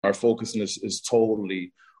our focus is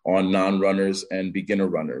totally on non-runners and beginner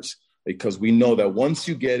runners, because we know that once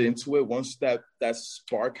you get into it, once that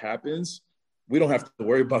spark happens, we don't have to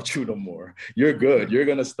worry about you no more. You're good. You're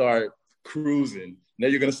going to start cruising. Now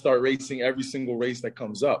you're going to start racing every single race that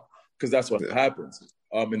comes up, because that's what happens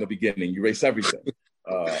in the beginning. You race everything.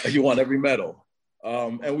 You want every medal.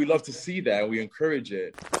 And we love to see that. We encourage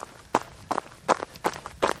it.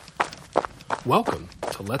 Welcome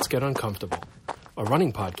to Let's Get Uncomfortable, a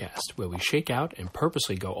running podcast where we shake out and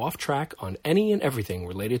purposely go off track on any and everything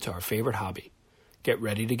related to our favorite hobby. Get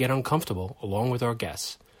ready to get uncomfortable along with our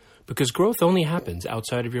guests, because growth only happens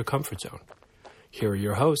outside of your comfort zone. Here are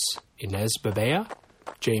your hosts, Inez Bebea,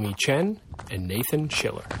 Jamie Chen, and Nathan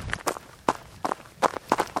Schiller.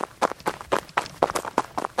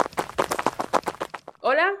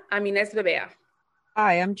 Hola, I'm Inez Bebea.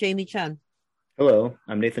 Hi, I'm Jamie Chen. Hello,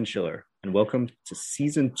 I'm Nathan Schiller, and welcome to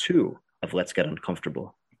Season 2 of Let's Get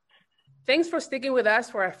Uncomfortable. Thanks for sticking with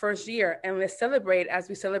us for our first year, and let's celebrate as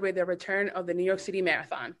we celebrate the return of the New York City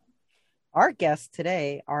Marathon. Our guests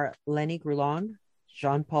today are Lenny Grulon,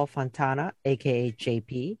 Jean-Paul Fontana, a.k.a.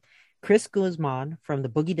 JP, Chris Guzman from the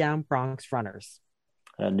Boogie Down Bronx Runners.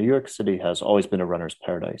 New York City has always been a runner's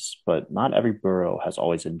paradise, but not every borough has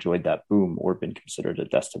always enjoyed that boom or been considered a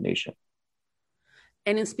destination.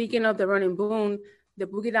 And in speaking of the running boom, the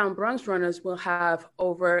Boogie Down Bronx Runners will have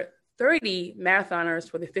over 30 marathoners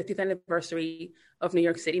for the 50th anniversary of New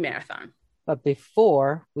York City Marathon. But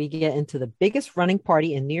before we get into the biggest running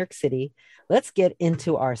party in New York City, let's get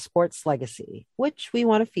into our sports legacy, which we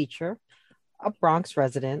want to feature a Bronx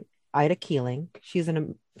resident, Ida Keeling.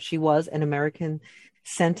 She was an American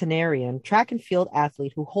centenarian track and field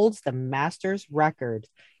athlete who holds the Masters record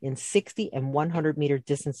in 60 and 100 meter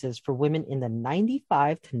distances for women in the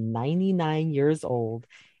 95 to 99 years old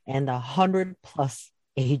and the 100 plus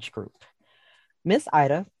age group. Miss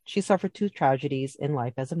Ida, she suffered two tragedies in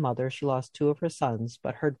life as a mother. She lost two of her sons,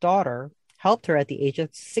 but her daughter helped her at the age of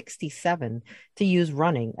 67 to use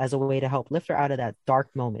running as a way to help lift her out of that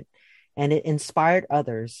dark moment. And it inspired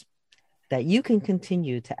others that you can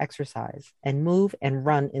continue to exercise and move and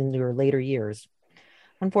run in your later years.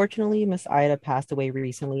 Unfortunately, Miss Ida passed away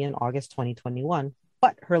recently in August 2021,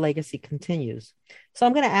 but her legacy continues. So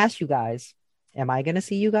I'm going to ask you guys, am I going to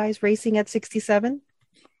see you guys racing at 67?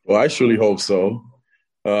 Well, I surely hope so.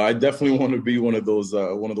 I definitely want to be one of those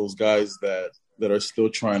guys that are still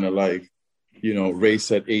trying to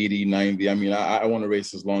race at 80, 90. I mean, I want to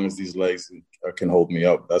race as long as these legs can hold me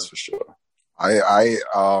up. That's for sure.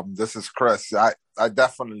 This is Chris. I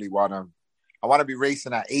definitely want to be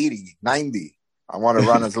racing at 80, 90. I want to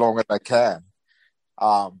run as long as I can.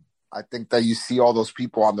 I think that you see all those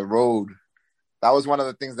people on the road. That was one of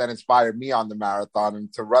the things that inspired me on the marathon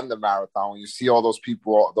and to run the marathon. When you see all those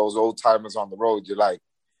people, those old timers on the road, you're like,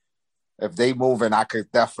 if they move, and I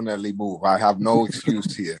could definitely move. I have no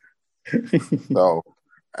excuse here. So,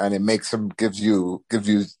 and it makes them gives you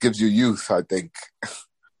youth, I think. How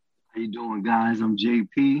you doing, guys? I'm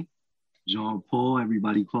JP, Jean Paul.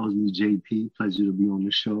 Everybody calls me JP. Pleasure to be on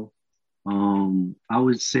the show. I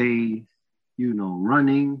would say,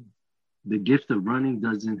 running, the gift of running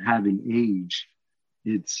doesn't have an age.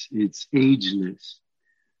 It's ageless.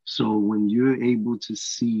 So when you're able to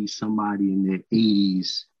see somebody in their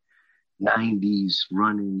 80s, 90s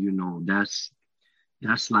running,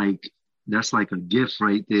 that's like a gift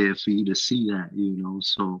right there for you to see that,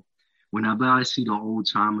 So whenever I see the old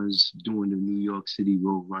timers doing the New York City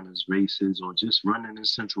Road Runners races or just running in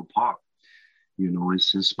Central Park,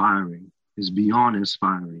 it's inspiring. It's beyond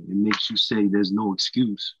inspiring. It makes you say there's no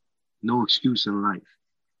excuse in life.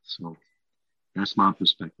 So that's my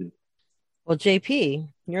perspective. Well, JP,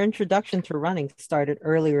 your introduction to running started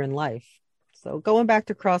earlier in life. So going back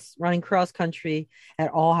to running cross country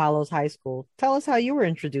at All Hallows High School, tell us how you were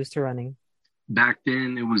introduced to running. Back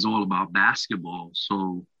then, it was all about basketball.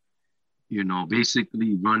 So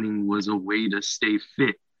basically running was a way to stay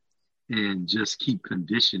fit and just keep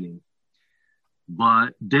conditioning.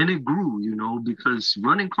 But then it grew, because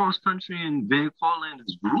running cross country in Van Cortlandt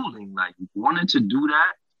is grueling. Like, wanting to do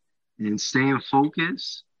that and staying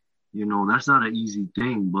focused, that's not an easy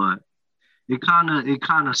thing. But it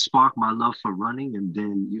kind of sparked my love for running. And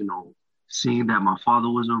then, seeing that my father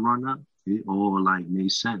was a runner, it all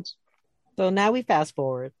made sense. So now we fast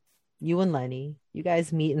forward. You and Lenny, you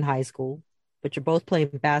guys meet in high school, but you're both playing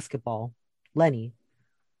basketball. Lenny,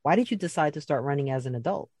 why did you decide to start running as an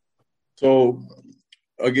adult? So,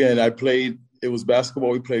 again, it was basketball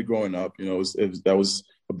we played growing up. That was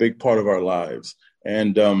a big part of our lives.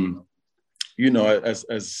 And, as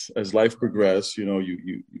life progressed,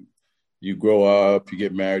 you you grow up, you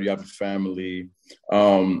get married, you have a family.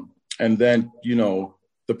 And then,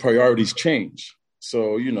 the priorities change.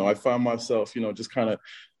 So, I find myself, just kind of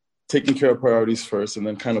taking care of priorities first and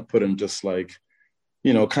then kind of putting just like,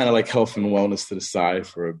 kind of like health and wellness to the side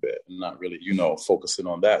for a bit and not really, focusing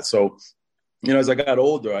on that. So, as I got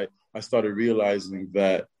older, I started realizing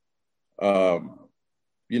that, I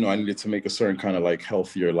needed to make a certain kind of like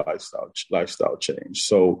healthier lifestyle change.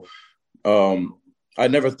 So I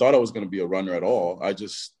never thought I was going to be a runner at all. I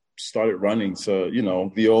just started running to,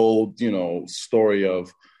 the old, story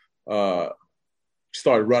of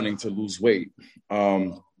started running to lose weight.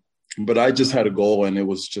 But I just had a goal, and it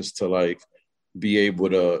was just to like be able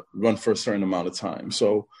to run for a certain amount of time.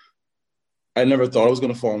 So I never thought I was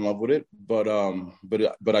going to fall in love with it, but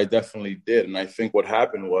I definitely did. And I think what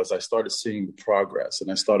happened was I started seeing the progress,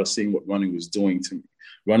 and I started seeing what running was doing to me.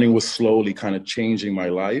 Running was slowly kind of changing my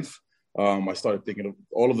life. I started thinking of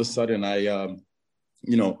all of a sudden I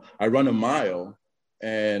run a mile,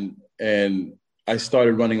 and I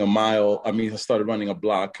started running a mile. I started running a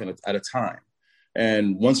block at a time.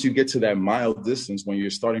 And once you get to that mile distance, when you're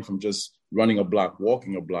starting from just running a block,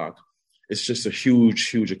 walking a block, it's just a huge,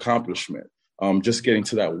 huge accomplishment. Just getting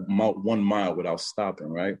to that 1 mile without stopping,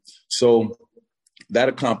 right? So that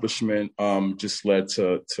accomplishment just led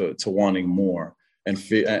to wanting more and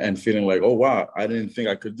feeling like, oh, wow, I didn't think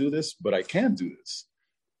I could do this, but I can do this.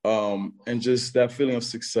 And just that feeling of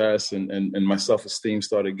success and my self-esteem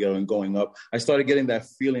started going up. I started getting that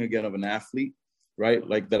feeling again of an athlete, right?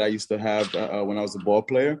 Like that I used to have when I was a ball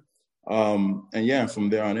player. And from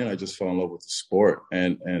there on in, I just fell in love with the sport.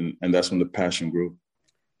 And that's when the passion grew.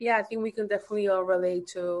 Yeah, I think we can definitely all relate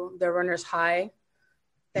to the runner's high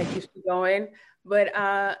that keeps you going. But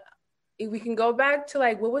if we can go back to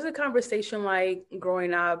like, what was the conversation like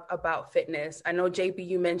growing up about fitness? I know, JP,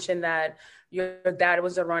 you mentioned that your dad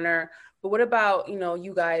was a runner, but what about,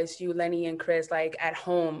 you guys, you, Lenny and Chris, like at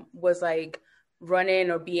home, was like running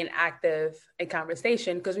or being active a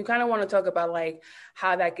conversation? Because we kind of want to talk about like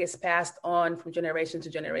how that gets passed on from generation to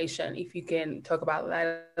generation. If you can talk about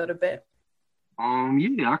that a little bit.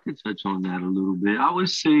 Yeah, I could touch on that a little bit. I would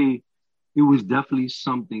say it was definitely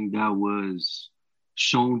something that was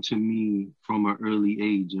shown to me from an early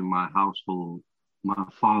age in my household. My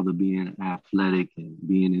father being athletic and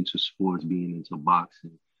being into sports, being into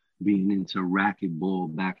boxing, being into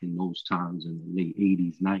racquetball back in those times in the late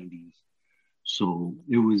 80s, 90s. So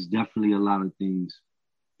it was definitely a lot of things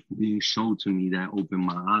being shown to me that opened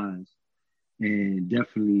my eyes and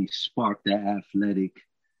definitely sparked that athletic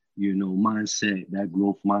mindset, that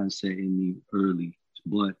growth mindset in me early.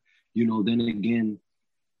 But, then again,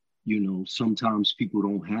 sometimes people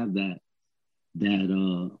don't have that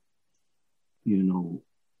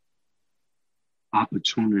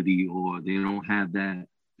opportunity, or they don't have that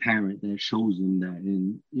parent that shows them that.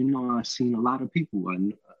 And, I've seen a lot of people,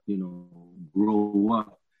 grow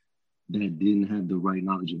up that didn't have the right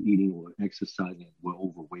knowledge of eating or exercising, were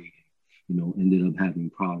overweight, ended up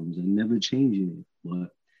having problems and never changing it. But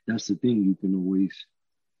that's the thing, you can always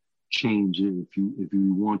change it if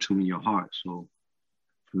you want to in your heart. So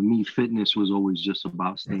for me, fitness was always just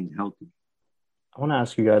about staying healthy. I want to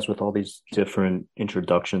ask you guys, with all these different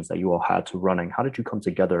introductions that you all had to running, how did you come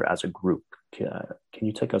together as a group? Can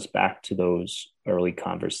you take us back to those early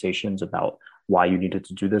conversations about why you needed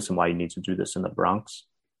to do this and why you need to do this in the Bronx?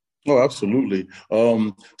 Oh, absolutely.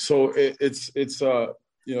 So it's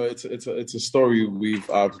a story we've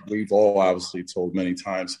all obviously told many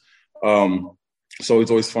times. So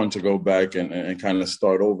it's always fun to go back and kind of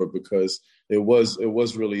start over, because it was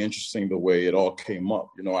really interesting the way it all came up.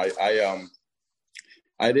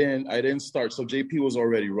 I didn't start. So JP was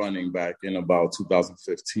already running back in about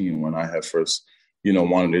 2015 when I had first,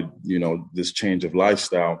 wanted, this change of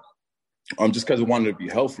lifestyle. Just because I wanted to be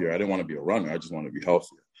healthier. I didn't want to be a runner. I just wanted to be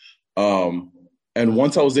healthier. And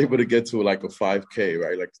once I was able to get to like a 5K,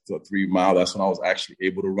 right, like a 3 mile, that's when I was actually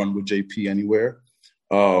able to run with JP anywhere.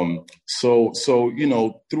 So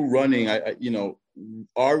through running,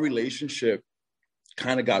 our relationship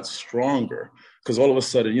kind of got stronger, because all of a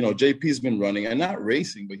sudden, JP's been running, and not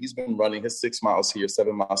racing, but he's been running his 6 miles here,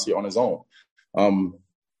 7 miles here on his own.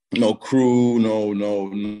 No crew, no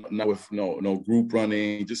group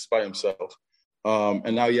running, just by himself.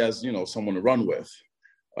 And now he has, someone to run with.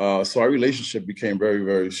 So our relationship became very,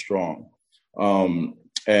 very strong.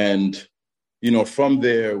 And from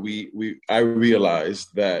there, I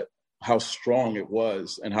realized that how strong it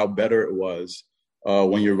was and how better it was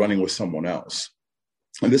when you're running with someone else.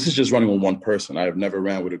 And this is just running with one person. I've never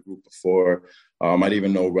ran with a group before. I didn't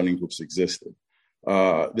even know running groups existed.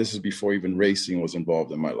 This is before even racing was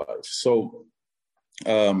involved in my life. So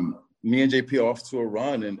me and JP off to a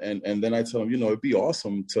run, and then I tell him, it'd be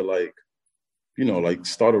awesome to like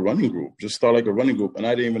start a running group, just start like a running group. And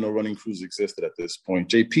I didn't even know running crews existed at this point.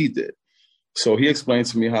 JP did. So he explained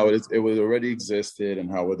to me how it was already existed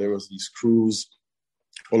and how there was these crews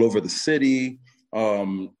all over the city,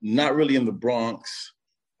 not really in the Bronx,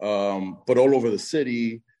 but all over the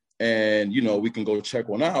city. And, we can go check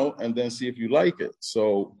one out and then see if you like it.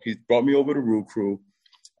 So he brought me over to Rue Crew.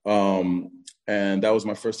 And that was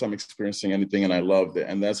my first time experiencing anything, and I loved it.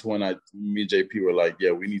 And that's when me and JP were like,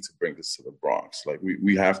 yeah, we need to bring this to the Bronx. Like,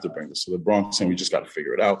 we have to bring this to the Bronx, and we just got to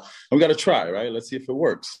figure it out. And we got to try, right? Let's see if it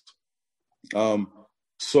works.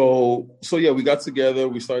 So yeah, we got together.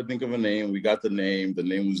 We started thinking of a name. We got the name. The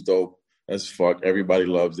name was dope as fuck. Everybody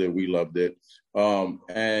loves it. We loved it.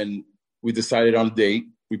 And we decided on a date.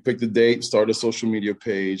 We picked a date, started a social media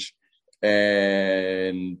page,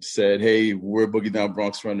 and said, hey, we're Boogie Down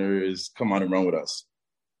Bronx Runners. Come on and run with us.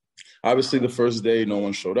 Obviously, the first day, no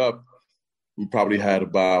one showed up. We probably had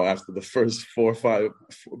about, after the first 4 or 5,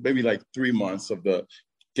 maybe like 3 months of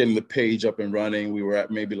getting the page up and running, we were at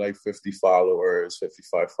maybe like 50 followers,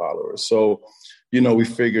 55 followers. So, we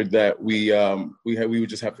figured that we would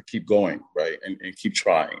just have to keep going, right, and keep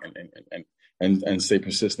trying and stay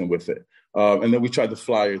persistent with it. And then we tried the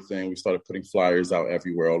flyer thing. We started putting flyers out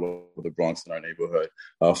everywhere, all over the Bronx in our neighborhood,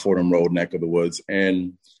 Fordham Road, neck of the woods,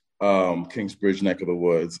 and Kingsbridge, neck of the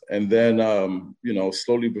woods. And then,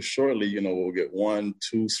 slowly but surely, we'll get 1,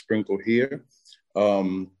 2 sprinkle here.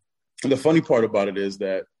 And the funny part about it is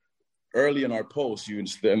that early in our post, and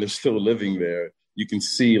they're still living there, you can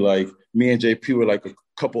see like me and JP were like a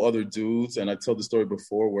couple other dudes. And I told the story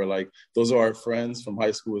before where like, those are our friends from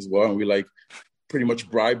high school as well. And we like pretty much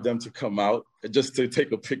bribed them to come out just to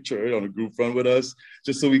take a picture on a group run with us,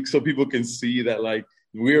 just so people can see that like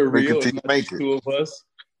we're real, and not just 2 of us.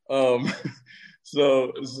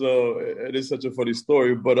 So it is such a funny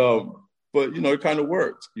story, but it kind of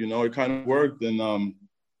worked. It kind of worked, and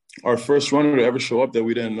our first runner to ever show up that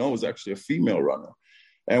we didn't know was actually a female runner,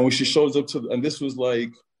 and when she shows up and this was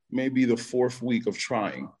like maybe the 4th week of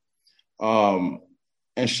trying, and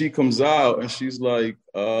she comes out and she's like,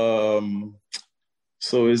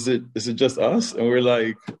 so is it just us? And we're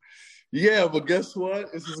like, yeah, but guess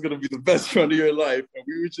what? This is going to be the best run of your life. And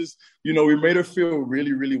we were just, we made her feel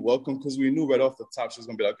really, really welcome, because we knew right off the top she was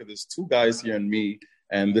going to be like, okay, there's 2 guys here and me,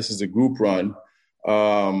 and this is a group run.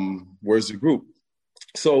 Where's the group?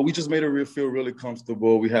 So we just made her feel really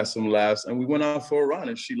comfortable. We had some laughs, and we went out for a run,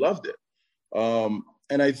 and she loved it.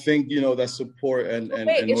 And I think, that support and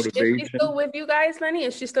motivation. Is she still with you guys, Lenny?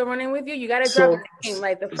 Is she still running with you? You got to drop the name.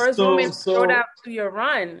 Like the first woman showed up to your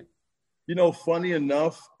run. Funny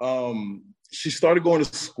enough, she started going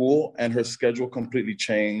to school and her schedule completely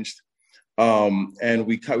changed. And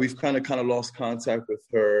we've kind of lost contact with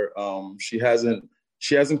her. She hasn't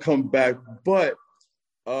come back, but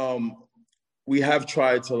we have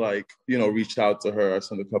tried to reach out to her. I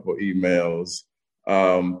sent a couple of emails.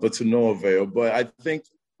 But to no avail. But I think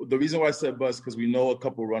the reason why I said buzz, because we know a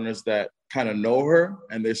couple runners that kind of know her,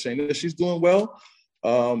 and they're saying that she's doing well.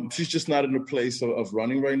 She's just not in a place of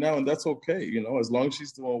running right now, and that's okay. As long as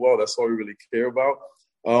she's doing well, that's all we really care about.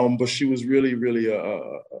 But she was really, really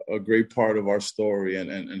a great part of our story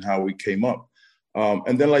and how we came up.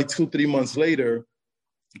 And then like 2-3 months later,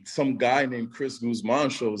 some guy named Chris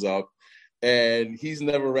Guzman shows up, and he's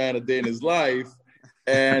never ran a day in his life.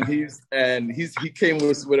 And he came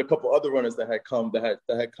with a couple other runners that had come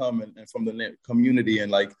and from the community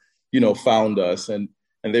and found us, and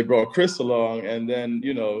they brought Chris along, and then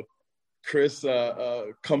Chris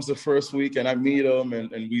comes the first week, and I meet him, and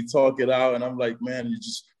we talk it out, and I'm like, man, you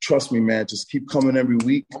just trust me, man, just keep coming every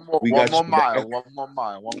week. One more mile.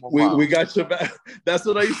 We got your back. That's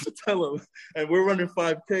what I used to tell him, and we're running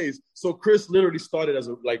 5Ks. So Chris literally started as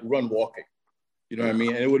a run walking. You know what I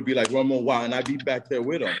mean? And it would be like 1 more while, and I'd be back there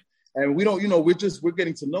with him. And we don't, we're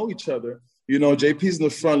getting to know each other. JP's in the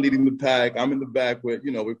front leading the pack. I'm in the back with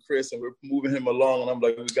Chris, and we're moving him along. And I'm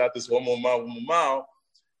like, we got this 1 more mile.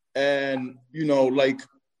 And,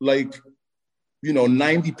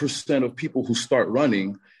 90% of people who start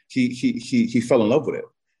running, he fell in love with it.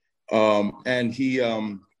 And he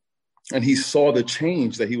saw the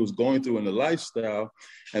change that he was going through in the lifestyle.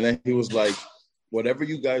 And then he was like, whatever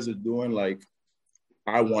you guys are doing,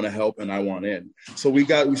 I want to help and I want in. So we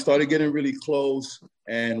started getting really close,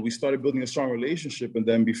 and we started building a strong relationship. And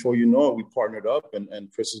then before you know it, we partnered up,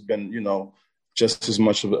 and Chris has been, just as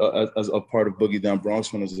much as a part of Boogie Down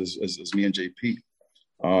Bronx Runners as me and JP.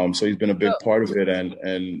 So he's been a big part of it, and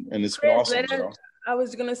it's been awesome. I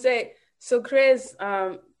was gonna say, so Chris,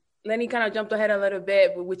 Lenny kind of jumped ahead a little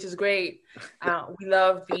bit, which is great. We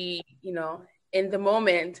love the, in the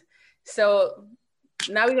moment. So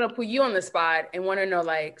now we're going to put you on the spot and want to know,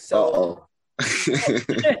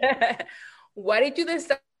 why did you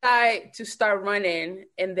decide to start running?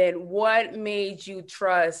 And then what made you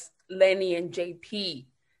trust Lenny and JP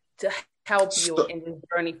to help you in this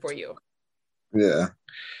journey for you? Yeah.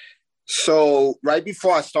 So right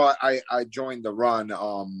before I joined the run,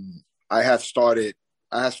 I had started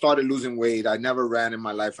losing weight. I never ran in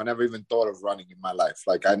my life. I never even thought of running in my life.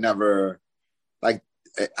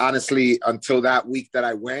 Honestly, until that week that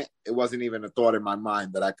I went, it wasn't even a thought in my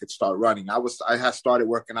mind that I could start running. I had started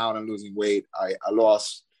working out and losing weight. I had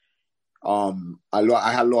lost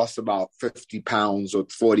about 50 pounds or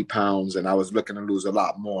 40 pounds, and I was looking to lose a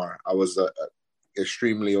lot more. I was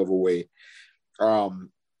extremely overweight.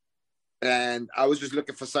 And I was just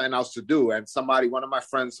looking for something else to do. And one of my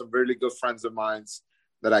friends, some really good friends of mine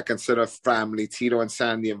that I consider family, Tito and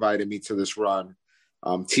Sandy, invited me to this run.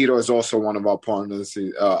 Tito is also one of our partners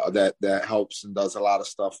that helps and does a lot of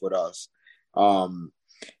stuff with us.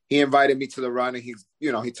 He invited me to the run, and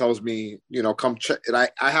he tells me, come check. And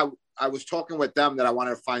I was talking with them that I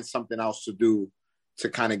wanted to find something else to do to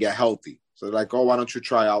kind of get healthy. So they're like, oh, why don't you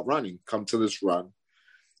try out running? Come to this run.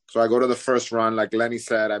 So I go to the first run. Like Lenny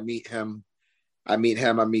said, I meet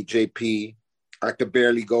JP. I could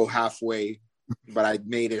barely go halfway, but I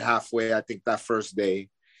made it halfway, I think, that first day.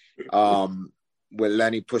 With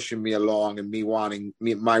Lenny pushing me along and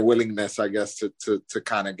my willingness, I guess, to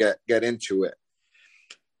kind of get into it.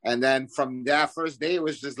 And then from that first day, it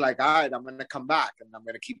was just like, all right, I'm going to come back and I'm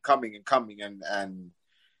going to keep coming and coming. And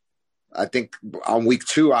I think on week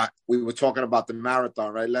 2, we were talking about the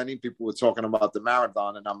marathon, right, Lenny? People were talking about the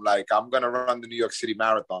marathon. And I'm like, I'm going to run the New York City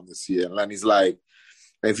Marathon this year. And Lenny's like,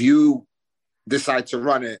 if you decide to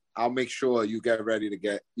run it, I'll make sure you get ready to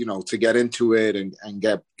get into it and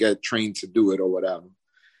get trained to do it or whatever.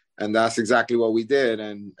 And that's exactly what we did.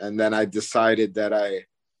 And then I decided that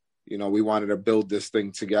we wanted to build this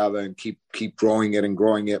thing together and keep growing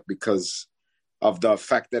it because of the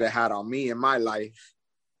effect that it had on me in my life.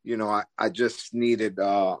 I just needed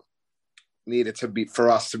to be, for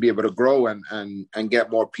us to be able to grow and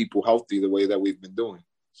get more people healthy the way that we've been doing.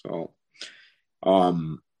 So,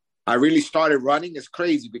 I really started running. It's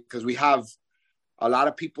crazy because we have a lot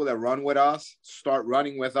of people that run with us, start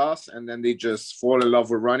running with us, and then they just fall in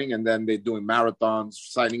love with running, and then they're doing marathons,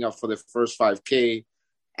 signing up for the first 5K.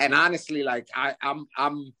 And honestly,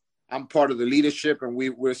 I'm part of the leadership, and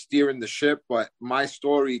we're steering the ship, but my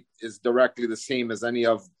story is directly the same as any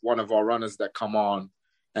of one of our runners that come on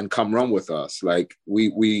and come run with us. Like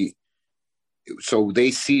so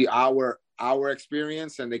they see our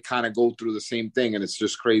experience and they kind of go through the same thing. And it's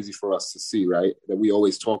just crazy for us to see, right? That we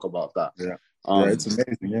always talk about that. Yeah. It's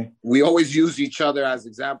amazing. Yeah. We always use each other as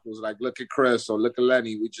examples. Like, look at Chris or look at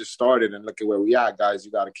Lenny. We just started and look at where we are, guys.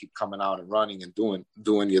 You got to keep coming out and running and doing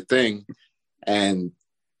your thing. And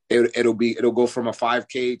it'll go from a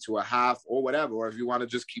 5K to a half or whatever. Or if you want to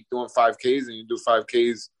just keep doing 5Ks and you do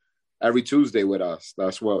 5Ks every Tuesday with us,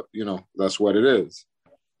 that's what it is.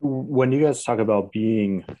 When you guys talk about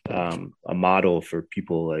being a model for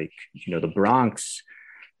people like, the Bronx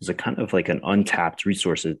is a kind of like an untapped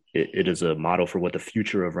resource. It is a model for what the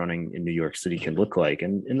future of running in New York City can look like.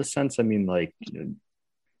 And in the sense, I mean, the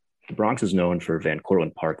Bronx is known for Van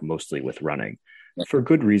Cortlandt Park, mostly with running. For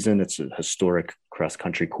good reason. It's a historic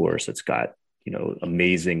cross-country course. It's got,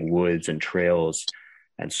 amazing woods and trails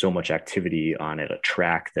and so much activity on it, a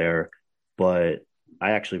track there. But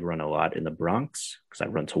I actually run a lot in the Bronx because I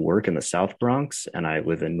run to work in the South Bronx and I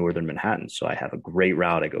live in Northern Manhattan. So I have a great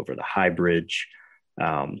route. I go over the High Bridge,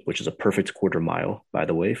 which is a perfect quarter mile, by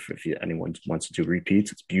the way, if anyone wants to do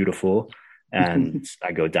repeats. It's beautiful. And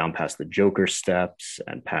I go down past the Joker Steps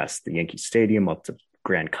and past the Yankee Stadium up to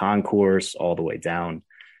Grand Concourse, all the way down.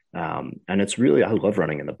 And it's really, I love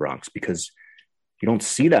running in the Bronx because you don't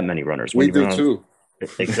see that many runners. We do too.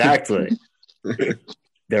 Exactly.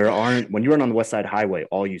 When you run on the West Side Highway,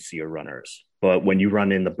 all you see are runners. But when you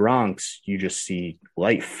run in the Bronx, you just see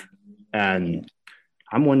life. And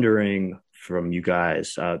I'm wondering from you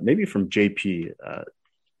guys, maybe from JP,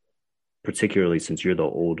 particularly since you're the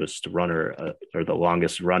oldest runner or the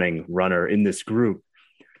longest running runner in this group,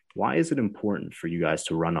 why is it important for you guys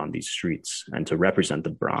to run on these streets and to represent the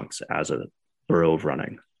Bronx as a borough of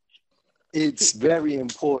running? It's very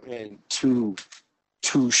important to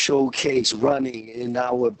showcase running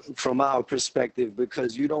from our perspective,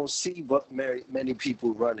 because you don't see many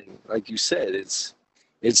people running. Like you said, it's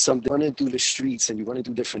something running through the streets and you're running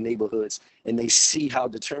through different neighborhoods and they see how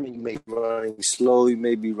determined you may be running slow, you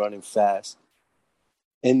may be running fast.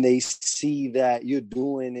 and they see that you're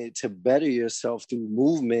doing it to better yourself through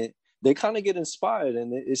movement, they kind of get inspired,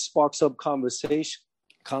 and it sparks up conversation,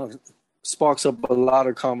 sparks up a lot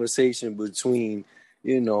of conversation between,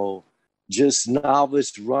 just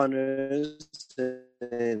novice runners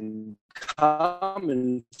and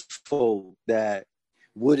common folk that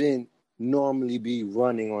wouldn't normally be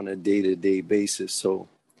running on a day-to-day basis. So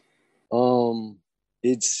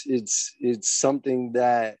it's something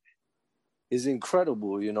that is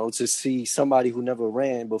incredible, to see somebody who never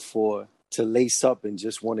ran before to lace up and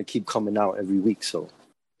just want to keep coming out every week. So,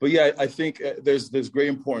 but yeah, I think there's great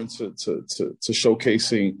importance to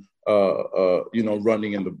showcasing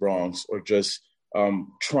running in the Bronx, or just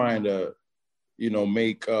trying to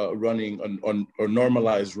make running or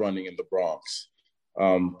normalize running in the Bronx,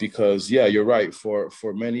 because you're right, for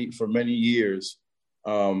many years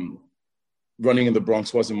running in the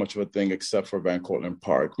Bronx wasn't much of a thing, except for Van Cortlandt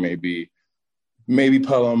Park, maybe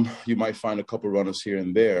Pelham. You might find a couple runners here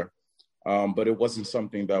and there, but it wasn't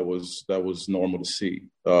something that was normal to see,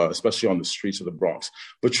 especially on the streets of the Bronx.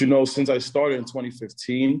 But since I started in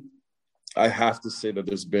 2015, I have to say that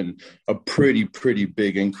there's been a pretty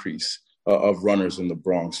big increase of runners in the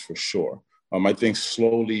Bronx, for sure. I think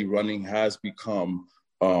slowly running has become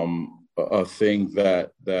a thing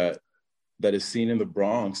that is seen in the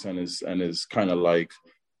Bronx and is kind of like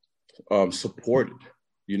supported.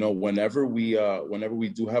 Whenever we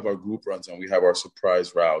do have our group runs and we have our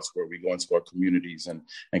surprise routes where we go into our communities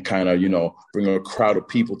and kind of bring a crowd of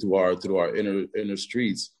people through our inner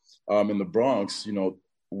streets in the Bronx,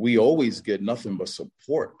 we always get nothing but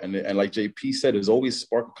support. And like JP said, there's always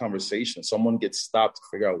spark a conversation. Someone gets stopped to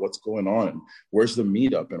figure out what's going on and where's the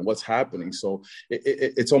meetup and what's happening. So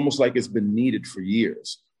it's almost like it's been needed for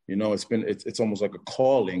years. It's almost like a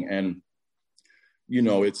calling. And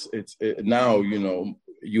now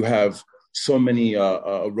you have so many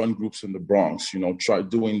run groups in the Bronx, try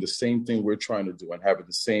doing the same thing we're trying to do and having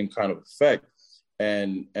the same kind of effect.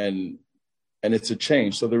 And it's a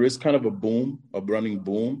change. So there is kind of a running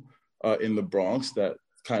boom in the Bronx that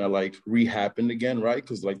kind of like re-happened again, right?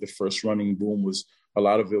 Because like the first running boom a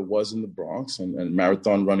lot of it was in the Bronx, and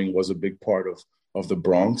marathon running was a big part of the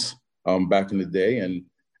Bronx back in the day.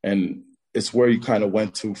 And it's where you kind of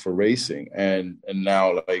went to for racing. And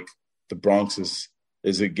now like the Bronx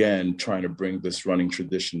is again trying to bring this running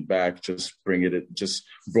tradition back, just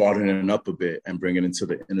broaden it up a bit and bring it into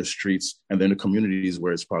the inner streets and then the communities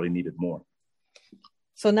where it's probably needed more.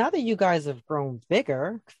 So now that you guys have grown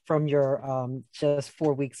bigger from your just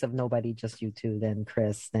 4 weeks of nobody, just you two, then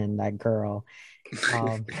Chris, then that girl.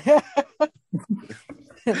 And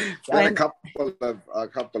a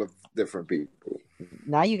couple of different people.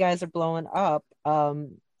 Now you guys are blowing up.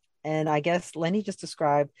 And I guess Lenny just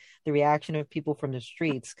described the reaction of people from the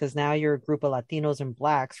streets, because now you're a group of Latinos and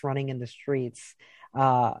Blacks running in the streets.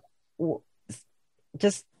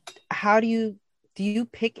 Just how do you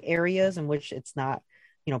pick areas in which it's not,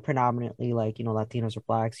 predominantly like, Latinos or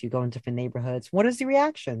Blacks? You go in different neighborhoods. What is the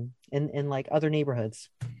reaction in like other neighborhoods?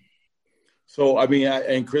 So, I mean,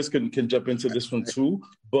 and Chris can jump into this one too,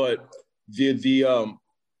 but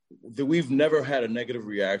we've never had a negative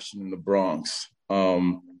reaction in the Bronx.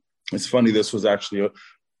 It's funny, this was actually a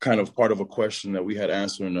kind of part of a question that we had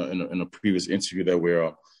answered in a previous interview that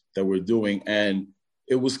we're doing. And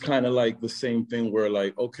it was kind of like the same thing where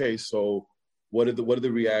like, okay, so what are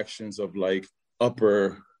the reactions of like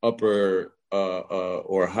upper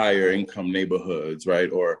or higher income neighborhoods, right?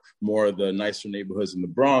 Or more of the nicer neighborhoods in the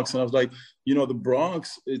Bronx. And I was like, the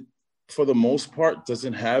Bronx, for the most part,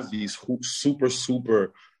 doesn't have these super,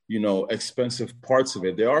 expensive parts of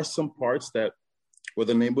it. There are some parts where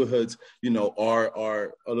the neighborhoods,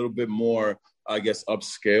 are a little bit more, I guess,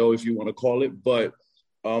 upscale, if you want to call it. But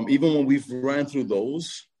even when we've ran through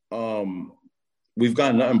those, we've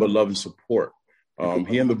got nothing but love and support.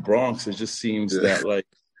 Here in the Bronx, it just seems that like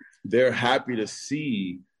they're happy to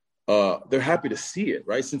see it,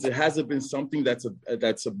 right? Since it hasn't been something that's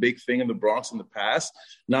a big thing in the Bronx in the past.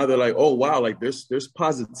 Now they're like, oh wow, like there's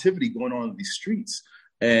positivity going on in these streets,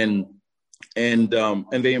 and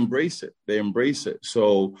they embrace it.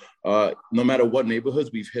 So no matter what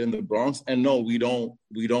neighborhoods we've hit in the Bronx, and no, we don't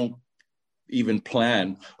even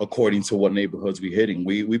plan according to what neighborhoods we're hitting.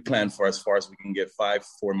 We plan for as far as we can get 3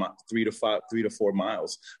 to 4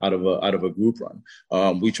 miles out of a group run.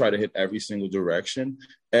 We try to hit every single direction,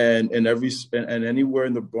 and anywhere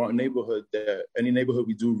in the Bronx neighborhood, any neighborhood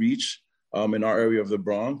we do reach in our area of the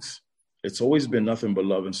Bronx, it's always been nothing but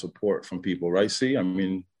love and support from people, right? See, I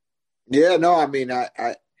mean, yeah, no, I mean, I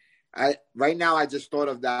right now I just thought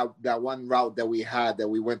of that one route that we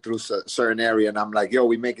went through a certain area, and I'm like, yo,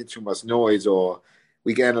 we making too much noise, or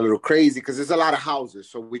we getting a little crazy because there's a lot of houses.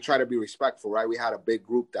 So we try to be respectful, right? We had a big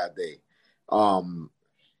group that day.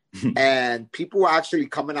 And people were actually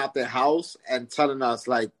coming out their house and telling us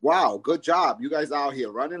like, wow, good job. You guys out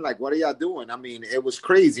here running. Like, what are y'all doing? I mean, it was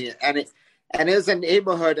crazy. And it's a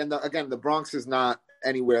neighborhood. And again, the Bronx is not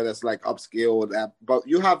anywhere that's like upscale, but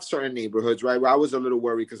you have certain neighborhoods, right? Where I was a little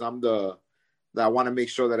worried because I want to make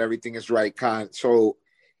sure that everything is right. So,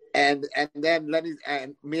 and then Lenny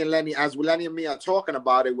and Lenny, as Lenny and me are talking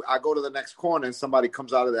about it, I go to the next corner and somebody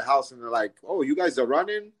comes out of the house and they're like, oh, you guys are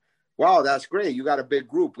running? Wow, that's great. You got a big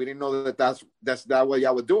group. We didn't know that's what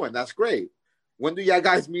y'all were doing. That's great. When do y'all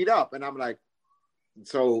guys meet up? And I'm like,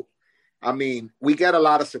 so, I mean, we get a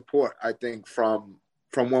lot of support, I think, from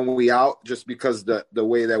when we out, just because the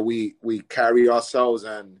way that we carry ourselves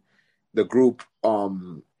and the group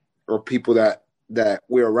or people that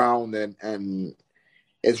we're around. And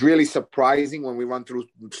it's really surprising when we run through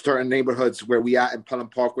certain neighborhoods where we at in Pelham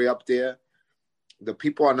Parkway up there. The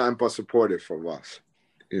people are nothing but supportive of us.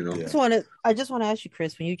 You know, I just want to ask you,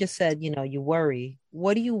 Chris, when you just said, you worry,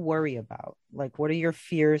 what do you worry about? Like, what are your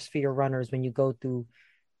fears for your runners when you go through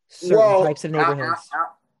certain types of neighborhoods?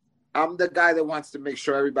 I'm the guy that wants to make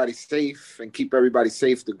sure everybody's safe and keep everybody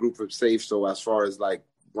safe, the group is safe. So as far as like,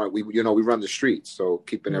 we run the streets. So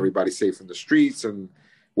keeping everybody safe in the streets and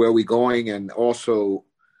where we going. And also,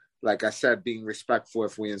 like I said, being respectful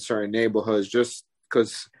if we in certain neighborhoods, just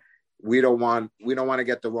because we don't want to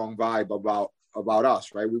get the wrong vibe about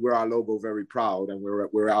us, right? We wear our logo very proud, and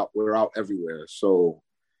we're out everywhere. So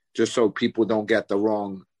just so people don't get the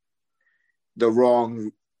wrong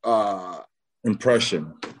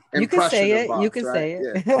impression. You can say it. You can say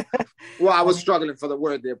it. Yeah. Well, I was struggling for the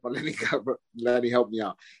word there, but let me help me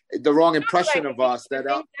out. The wrong impression of us.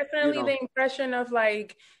 Definitely the impression of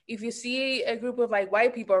like, if you see a group of like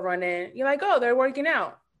white people running, you're like, oh, they're working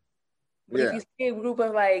out. But if you see a group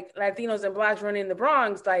of like Latinos and Blacks running in the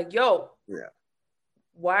Bronx, like, yo,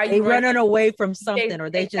 why are you running away from something, or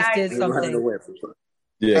they just did something? Running away from something.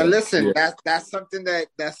 Yeah. And listen, that's something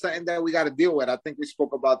that we got to deal with. I think we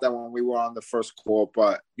spoke about that when we were on the first call,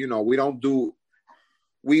 but we're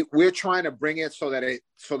trying to bring it so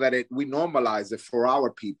that we normalize it for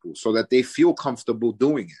our people, so that they feel comfortable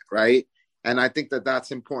doing it, right? And I think that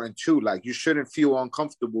that's important too. Like, you shouldn't feel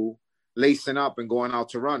uncomfortable lacing up and going out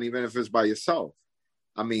to run, even if it's by yourself.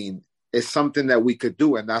 I mean, it's something that we could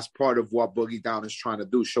do, and that's part of what Boogie Down is trying to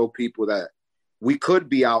do, show people that we could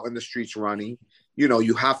be out in the streets running.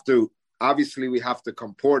 You have to, obviously we have to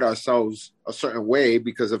comport ourselves a certain way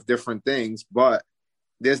because of different things, but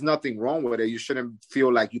there's nothing wrong with it. You shouldn't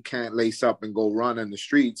feel like you can't lace up and go run in the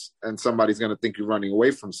streets and somebody's going to think you're running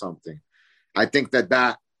away from something. I think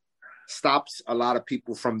that stops a lot of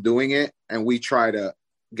people from doing it, and we try to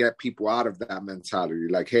get people out of that mentality.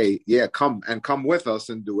 Like, hey, come with us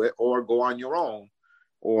and do it, or go on your own.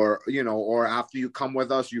 Or after you come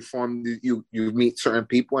with us, you meet certain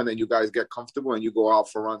people, and then you guys get comfortable and you go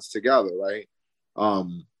out for runs together, right?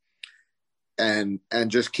 And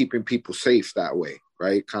just keeping people safe that way,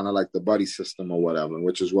 right? Kind of like the buddy system or whatever,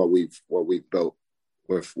 which is what we've built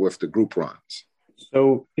with the group runs.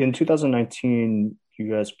 So in 2019,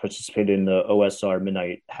 you guys participated in the OSR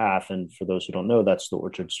Midnight Half, and for those who don't know, that's the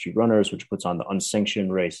Orchard Street Runners, which puts on the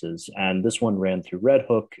unsanctioned races. And this one ran through Red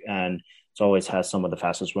Hook, and it always has some of the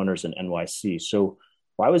fastest runners in NYC. So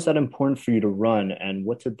why was that important for you to run, and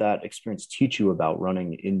what did that experience teach you about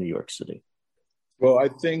running in New York City? Well, I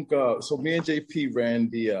think, so me and JP ran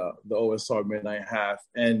the OSR Midnight Half,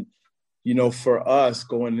 and, for us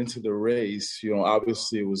going into the race,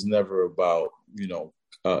 obviously it was never about,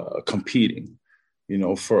 competing.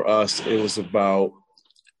 For us, it was about,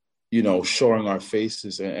 showing our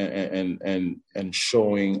faces and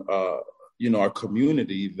showing, our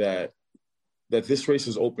community that this race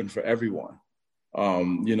is open for everyone.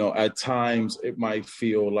 At times it might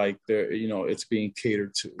feel like it's being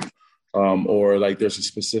catered to, or like there's a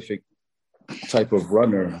specific type of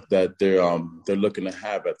runner that they're looking to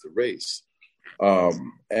have at the race.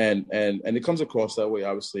 And it comes across that way,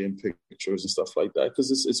 obviously, in pictures and stuff like that, because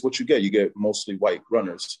it's what you get. You get mostly white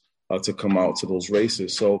runners to come out to those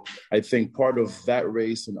races. So I think part of that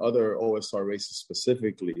race and other OSR races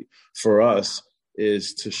specifically for us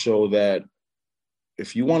is to show that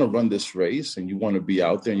if you want to run this race and you want to be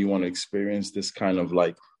out there and you want to experience this kind of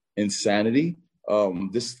like insanity,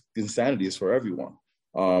 this insanity is for everyone.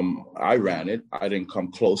 I ran it. I didn't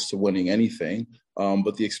come close to winning anything,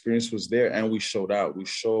 but the experience was there, and we showed out. We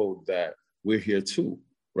showed that we're here too,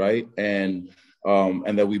 right? And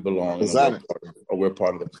that we belong. Exactly. We're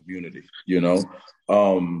part of the community,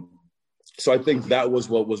 So I think that was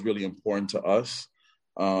what was really important to us.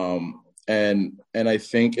 and I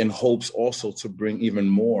think in hopes also to bring even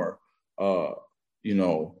more,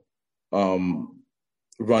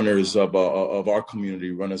 runners of our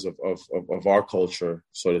community, runners of our culture,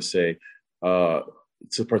 so to say,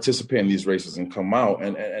 to participate in these races and come out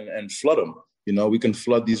and flood them. We can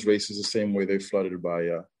flood these races the same way they flooded by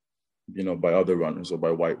other runners or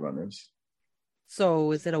by white runners.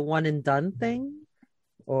 So is it a one and done thing?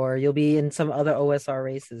 Or you'll be in some other OSR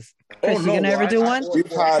races? Chris, you gonna ever do one?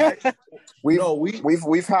 We've had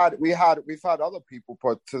other people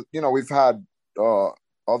we've had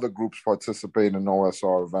other groups participate in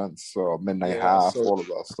OSR events, Midnight Half, all of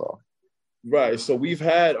that stuff. Right. So we've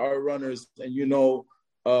had our runners, and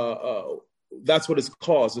that's what it's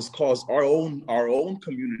caused. It's caused our own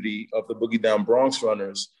community of the Boogie Down Bronx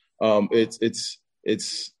runners.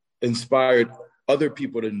 It's inspired other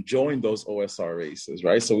people to join those OSR races,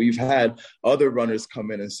 right? So we've had other runners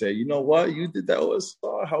come in and say, you know what, you did that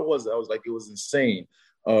OSR, how was it? I was like, it was insane.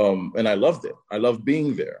 And I loved it. I love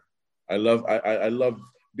being there. I love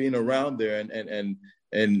being around there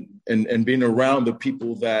and being around the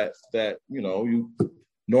people that you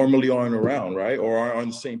normally aren't around, right? Or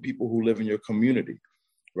aren't the same people who live in your community,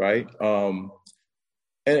 right?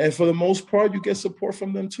 And for the most part, you get support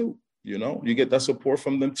from them too. You get that support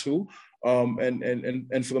from them too.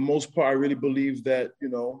 And for the most part, I really believe that,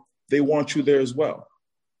 they want you there as well.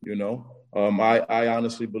 I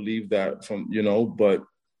honestly believe that but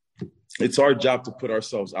it's our job to put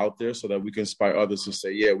ourselves out there so that we can inspire others to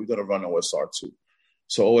say, yeah, we're going to run OSR too.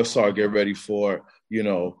 So OSR, get ready for,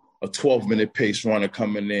 a 12-minute pace runner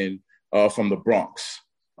coming in from the Bronx.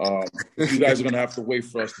 You guys are going to have to wait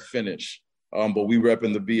for us to finish. But we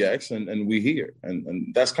repping the BX and we here.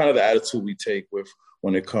 And that's kind of the attitude we take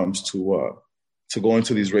when it comes to going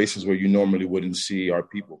to these races where you normally wouldn't see our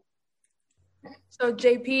people. So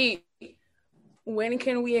JP, when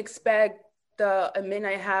can we expect a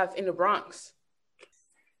Midnight Half in the Bronx?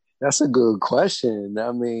 That's a good question.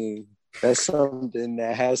 I mean, that's something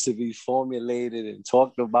that has to be formulated and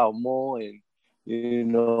talked about more. And,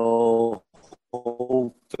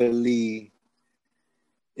 hopefully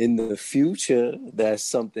in the future, that's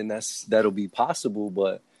something that'll be possible.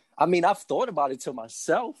 But I mean, I've thought about it to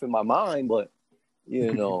myself in my mind, but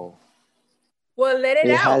well, let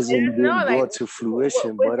it out. Hasn't been brought to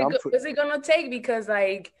fruition. What's it gonna take? Because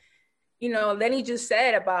Lenny just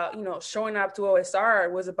said about showing up to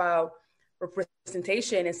OSR was about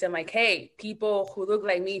representation and saying like, hey, people who look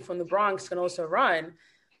like me from the Bronx can also run.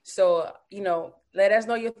 So let us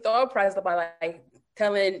know your thought process about like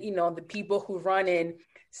telling the people who run in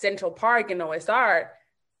Central Park and OSR,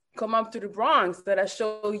 come up to the Bronx, let us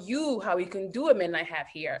show you how we can do a Midnight Half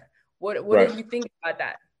here. What do you think about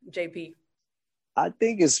that, JP? I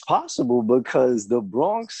think it's possible because the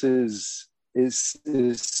Bronx is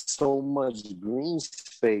so much green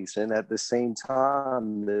space, and at the same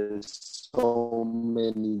time, there's so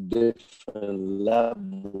many different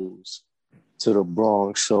levels to the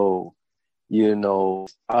Bronx. So,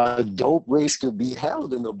 a dope race could be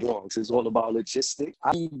held in the Bronx. It's all about logistics.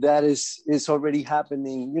 I think that it's already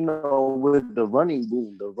happening, with the running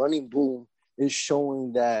boom. The running boom is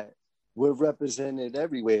showing that we're represented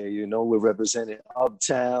everywhere. We're represented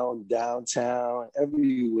uptown, downtown,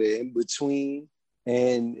 everywhere in between.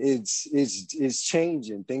 And it's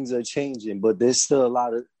changing. Things are changing, but there's still a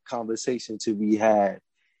lot of conversation to be had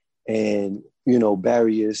and,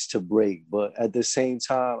 barriers to break. But at the same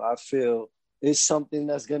time, I feel it's something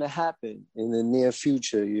that's going to happen in the near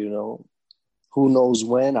future, Who knows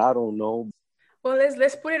when? I don't know. Well,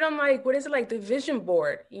 let's put it on the vision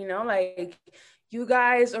board, you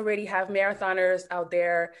guys already have marathoners out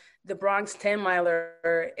there. The Bronx 10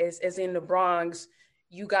 miler is in the Bronx.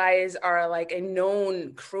 You guys are like a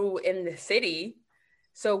known crew in the city.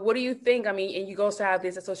 So what do you think? I mean, and you also have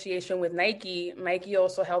this association with Nike. Nike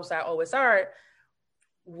also helps out OSR.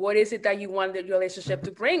 What is it that you want the relationship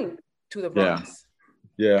to bring to the Bronx?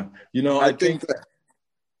 Yeah. I think that.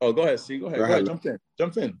 Oh, go ahead. See, go ahead.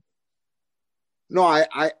 Jump in. No,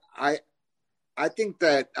 I think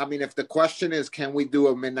that, if the question is, can we do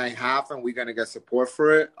a Midnight Half and we're going to get support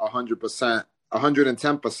for it? 100%,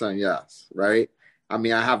 110% yes, right? I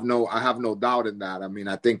have no doubt in that.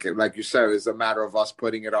 I think, like you said, it's a matter of us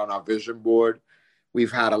putting it on our vision board.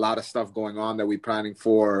 We've had a lot of stuff going on that we're planning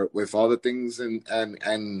for with other things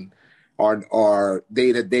and our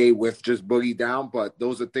day-to-day with just Boogie Down. But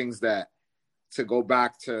those are things that, to go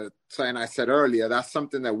back to something I said earlier, that's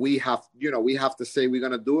something that we have to say we're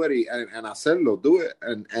going to do it and hacerlo, do it.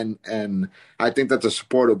 And I think that the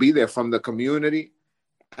support will be there from the community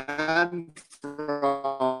and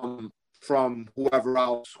from whoever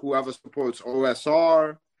else, whoever supports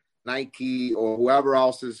OSR, Nike or whoever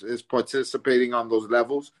else is participating on those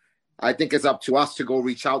levels, I think it's up to us to go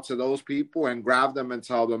reach out to those people and grab them and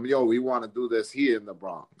tell them, yo, we want to do this here in the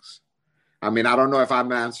Bronx. I mean, I don't know if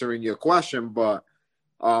I'm answering your question, but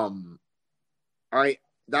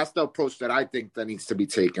that's the approach that I think that needs to be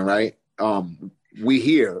taken, right?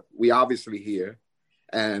 We obviously hear,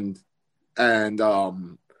 and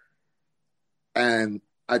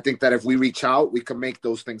I think that if we reach out, we can make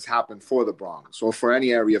those things happen for the Bronx or for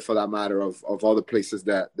any area, for that matter, of other places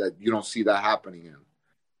that you don't see that happening in.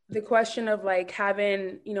 The question of like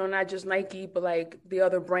having, not just Nike, but like the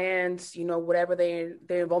other brands, whatever their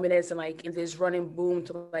involvement is, and like in this running boom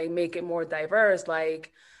to like make it more diverse,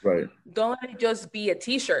 like, right. Don't let it just be a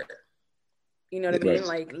T-shirt. You know what I mean?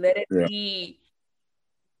 Like, let it be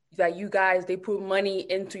that you guys, they put money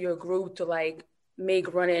into your group to like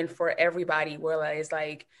make running for everybody, whereas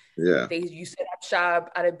like you set up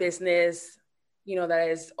shop at a business, that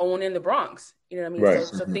is owned in the Bronx. You know what I mean? Right.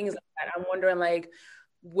 So things like that. I'm wondering, like,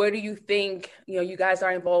 what do you think? You guys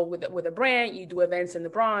are involved with a brand. You do events in the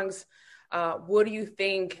Bronx. What do you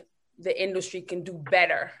think the industry can do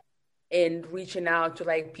better in reaching out to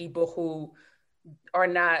like people who are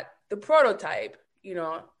not the prototype,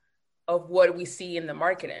 of what we see in the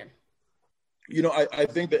marketing? I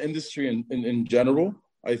think the industry in general,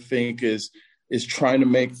 I think is trying to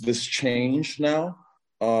make this change now.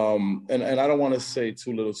 And I don't want to say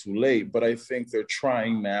too little too late, but I think they're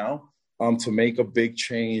trying now to make a big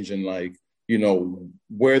change in like,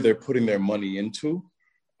 where they're putting their money into.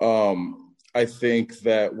 I think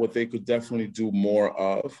that what they could definitely do more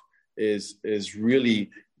of is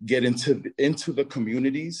really get into the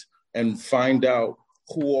communities and find out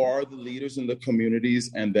who are the leaders in the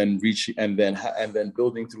communities, and then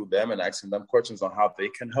building through them and asking them questions on how they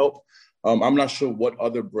can help. I'm not sure what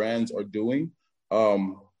other brands are doing,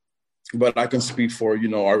 but I can speak for,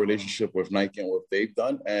 our relationship with Nike and what they've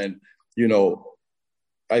done. And,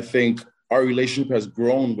 I think our relationship has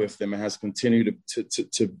grown with them and has continued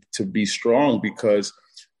to be strong because,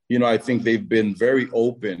 I think they've been very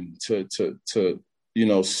open to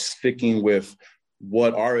sticking with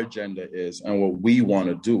what our agenda is and what we want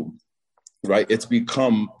to do, right? It's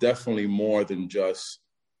become definitely more than just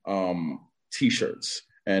T-shirts.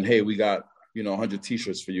 And hey, we got, 100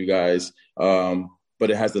 T-shirts for you guys,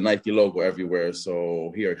 but it has the Nike logo everywhere.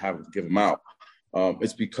 So here, give them out.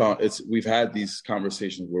 We've had these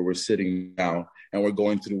conversations where we're sitting down and we're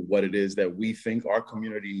going through what it is that we think our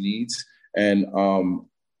community needs, and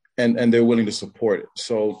they're willing to support it.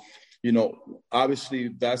 So, obviously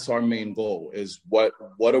that's our main goal is what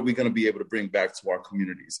are we going to be able to bring back to our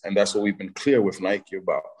communities? And that's what we've been clear with Nike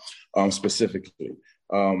about, specifically.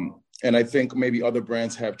 And I think maybe other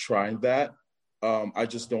brands have tried that. I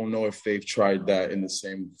just don't know if they've tried that in the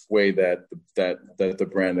same way that the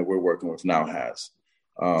brand that we're working with now has.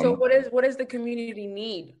 So what is the community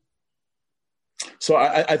need? So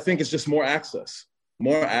I think it's just more access,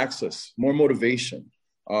 more motivation.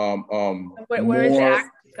 Where is the access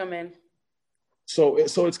come in? So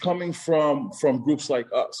it's coming from groups like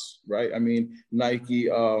us, right? I mean, Nike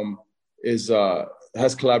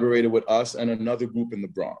has collaborated with us and another group in the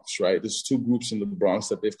Bronx, right? There's two groups in the Bronx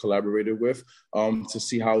that they've collaborated with to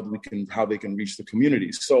see how they can reach the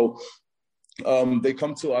community. So they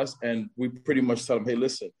come to us and we pretty much tell them, hey,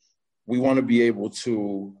 listen, we want to be able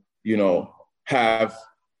to,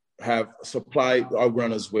 have supply our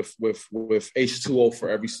runners with H2O for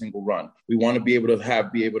every single run. We want to be able to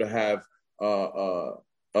have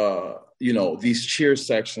these cheer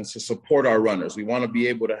sections to support our runners. We want to be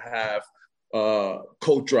able to have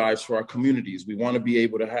coat drives for our communities. We want to be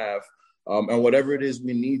able to have, and whatever it is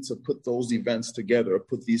we need to put those events together,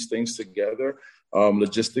 put these things together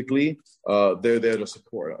logistically, they're there to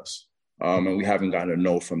support us. And we haven't gotten a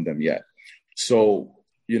no from them yet. So,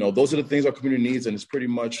 those are the things our community needs. And it's pretty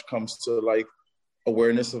much comes to like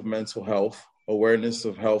awareness of mental health, awareness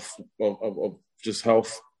of health, of just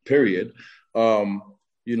health, period.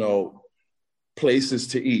 Places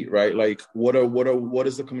to eat, right? Like what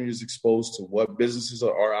is the communities exposed to? What businesses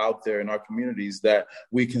are out there in our communities that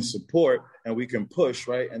we can support and we can push,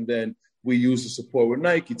 right? And then we use the support with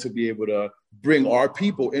Nike to be able to bring our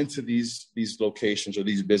people into these locations or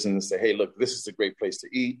these businesses and say, hey, look, this is a great place to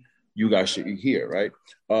eat. You guys should eat here, right?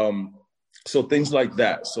 So things like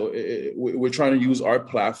that. So we're trying to use our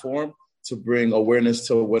platform to bring awareness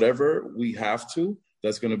to whatever we have to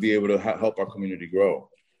that's going to be able to help our community grow.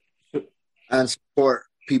 And support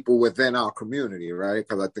people within our community, right?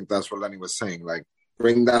 Because I think that's what Lenny was saying, like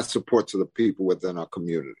bring that support to the people within our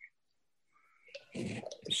community.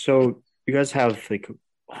 So you guys have like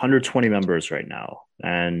 120 members right now,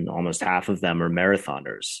 and almost half of them are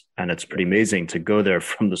marathoners. And it's pretty amazing to go there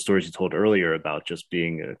from the stories you told earlier about just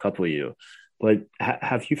being a couple of you. But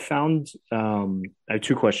have you found, I have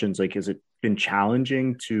two questions. Like, has it been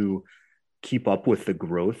challenging to keep up with the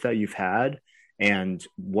growth that you've had? And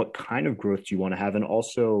what kind of growth do you want to have? And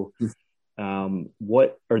also,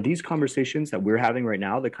 what are these conversations that we're having right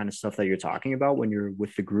now, the kind of stuff that you're talking about when you're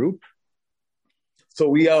with the group?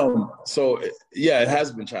 So it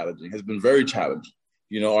has been challenging. Has been very challenging.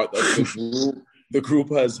 You know, the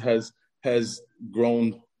group has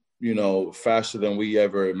grown, you know, faster than we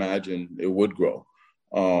ever imagined it would grow.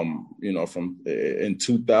 You know, from in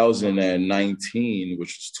 2019,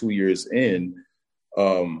 which was 2 years in,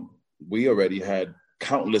 we already had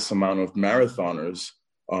countless amount of marathoners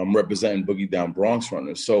representing Boogie Down Bronx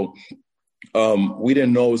runners. So we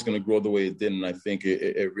didn't know it was going to grow the way it did, and I think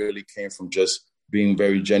it really came from just being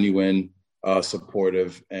very genuine,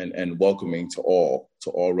 supportive, and welcoming to all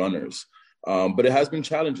runners. But it has been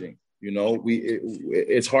challenging. You know,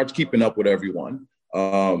 it's hard keeping up with everyone.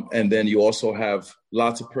 And then you also have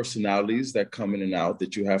lots of personalities that come in and out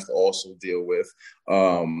that you have to also deal with.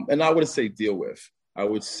 And I wouldn't say deal with. I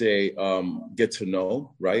would say get to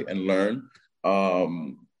know, right, and learn.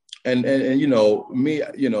 And you know, me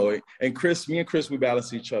and Chris, we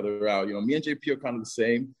balance each other out. You know, me and JP are kind of the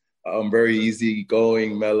same. Very easy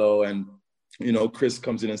going, mellow, and you know, Chris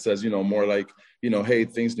comes in and says, you know, more like, you know, hey,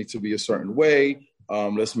 things need to be a certain way.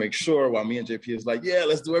 Let's make sure. While me and JP is like, yeah,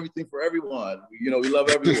 let's do everything for everyone. You know, we love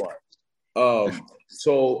everyone.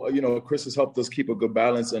 So you know, Chris has helped us keep a good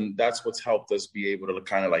balance, and that's what's helped us be able to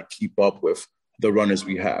kind of like keep up with the runners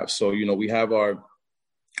we have. So you know, we have our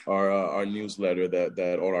newsletter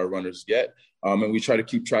that all our runners get, and we try to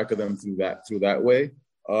keep track of them through that way.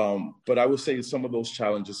 But I would say some of those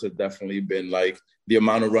challenges have definitely been like the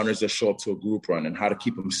amount of runners that show up to a group run and how to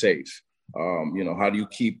keep them safe. You know, how do you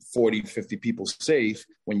keep 40, 50 people safe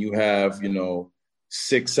when you have, you know,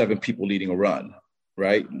 6, 7 people leading a run,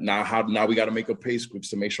 right? Now we got to make up pace groups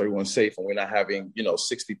to make sure everyone's safe, and we're not having, you know,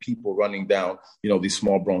 60 people running down, you know, these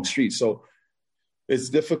small Bronx streets. So it's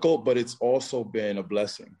difficult, but it's also been a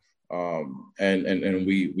blessing. And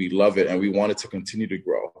we love it, and we want it to continue to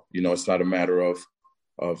grow. You know, it's not a matter of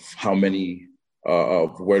how many,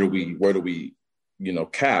 of where do we, you know,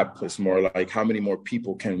 cap. It's more like how many more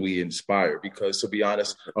people can we inspire? Because to be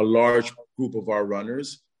honest, a large group of our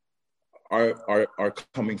runners are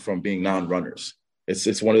coming from being non-runners.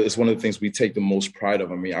 It's one of the things we take the most pride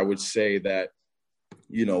of. I mean, I would say that,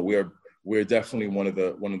 you know, we're definitely one of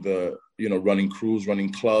the you know, running crews,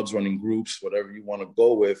 running clubs, running groups, whatever you want to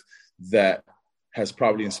go with, that has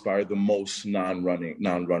probably inspired the most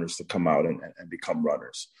non-runners to come out and become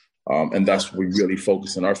runners. And that's what we really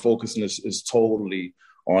focus on. Our focus is totally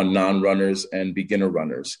on non-runners and beginner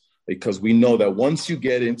runners, because we know that once you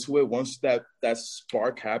get into it, once that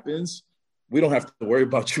spark happens, we don't have to worry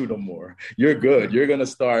about you no more. You're good. You're going to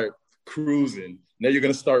start cruising. Now you're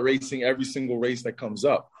going to start racing every single race that comes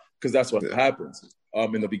up, because that's what happens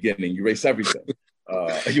in the beginning. You race everything.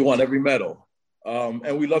 You want every medal.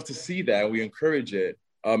 And we love to see that. We encourage it.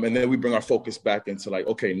 And then we bring our focus back into like,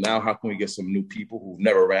 okay, now how can we get some new people who've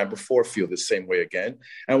never ran before feel the same way again?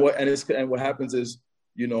 And what happens is,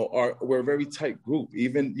 you know, we're a very tight group.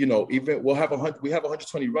 Even we'll have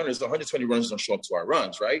 120 runners. The 120 runners don't show up to our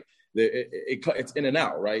runs, right? It's in and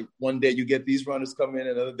out, right? One day you get these runners come in,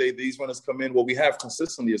 another day these runners come in. What we have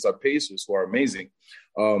consistently is our pacers, who are amazing.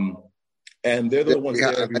 And they're the ones.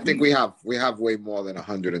 I think we have way more than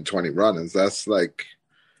 120 runners. That's what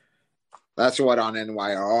on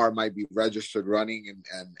NYR might be registered running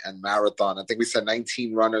and marathon. I think we said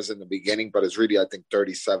 19 runners in the beginning, but it's really, I think,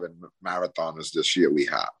 37 marathoners this year we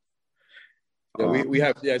have. Yeah, we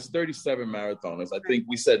have, it's 37 marathoners. I think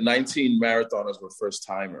we said 19 marathoners were first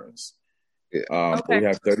timers. Yeah. Okay. We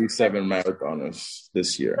have 37 marathoners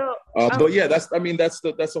this year. But yeah, that's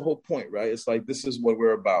the whole point, right? It's like, this is what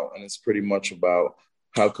we're about. And it's pretty much about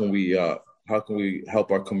how can we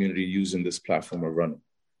help our community using this platform of running.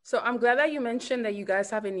 So I'm glad that you mentioned that you guys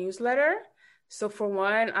have a newsletter. So for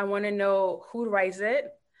one, I want to know who writes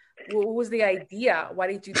it. What was the idea? Why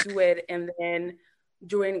did you do it? And then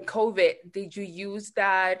during COVID, did you use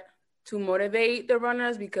that to motivate the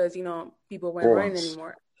runners? Because, you know, people weren't running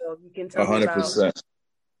anymore. So you can tell 100%. Me about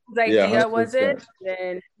whose idea was it?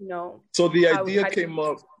 Then, you know. So the idea came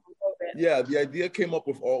up. Yeah, the idea came up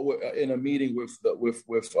in a meeting with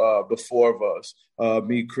the four of us,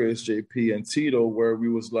 me, Chris, JP, and Tito, where we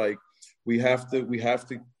was like, we have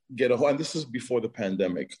to get a hold, and this is before the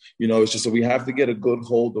pandemic, it's just that we have to get a good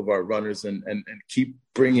hold of our runners and keep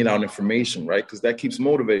bringing out information, right? Because that keeps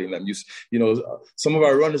motivating them. Some of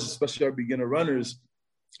our runners, especially our beginner runners,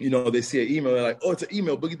 they see an email, they're like, oh, it's an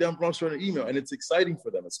email, Boogie Down Bronx Runner email. And it's exciting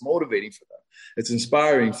for them. It's motivating for them. It's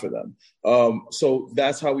inspiring for them. So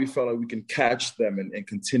that's how we felt like we can catch them and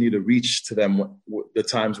continue to reach to them the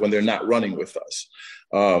times when they're not running with us,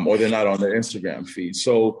 or they're not on their Instagram feed.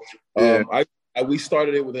 So we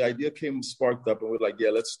started it with the idea sparked up, and we're like,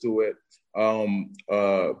 yeah, let's do it.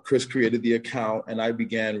 Chris created the account, and I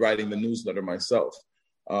began writing the newsletter myself.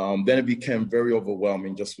 Then it became very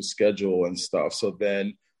overwhelming just with schedule and stuff. So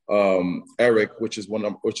then Eric, which is one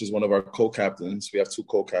of our co-captains, we have two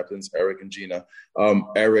co-captains, Eric and Gina.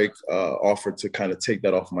 Eric offered to kind of take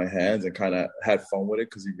that off my hands and kind of had fun with it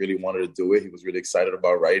because he really wanted to do it. He was really excited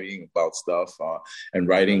about writing about stuff and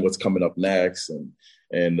writing what's coming up next. So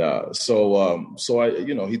I,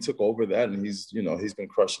 he took over that, and he's been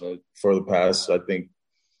crushing it for the past, I think,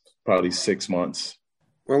 probably 6 months.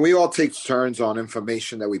 When we all take turns on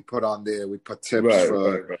information that we put on there, we put tips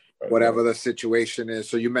for whatever the situation is.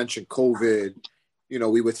 So you mentioned COVID,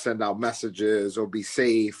 we would send out messages or be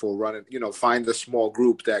safe or run, find a small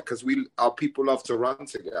group because our people love to run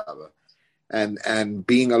together. And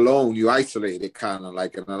being alone, you isolate it kind of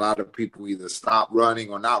like, and a lot of people either stop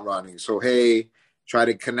running or not running. So, hey, try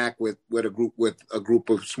to connect with a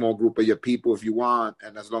small group of your people if you want.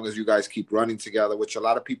 And as long as you guys keep running together, which a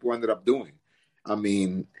lot of people ended up doing. I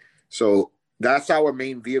mean, so that's our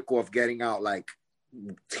main vehicle of getting out like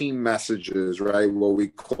team messages, right? What we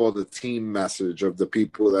call the team message of the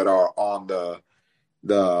people that are on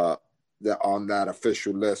on that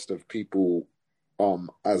official list of people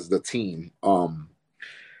as the team.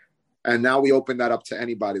 And now we open that up to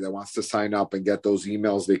anybody that wants to sign up and get those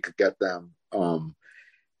emails. They could get them.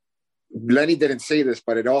 Lenny didn't say this,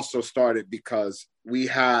 but it also started because we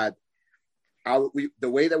had the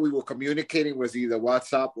way that we were communicating was either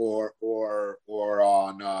WhatsApp or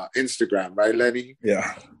on Instagram, right, Lenny?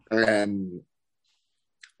 Yeah. And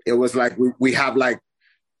it was like we had like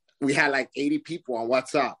 80 people on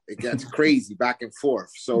WhatsApp. It gets crazy back and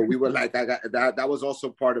forth. So we were like, that was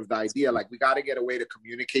also part of the idea. Like, we got to get a way to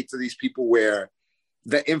communicate to these people where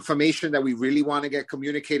the information that we really want to get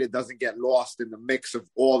communicated doesn't get lost in the mix of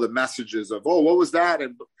all the messages of, oh, what was that?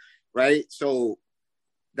 And right. So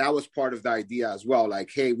that was part of the idea as well. Like,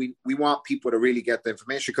 hey, we want people to really get the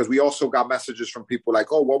information, because we also got messages from people like,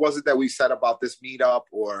 oh, what was it that we said about this meetup?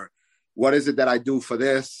 Or what is it that I do for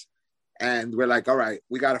this? And we're like, all right,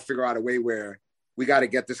 we got to figure out a way where we got to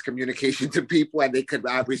get this communication to people and they could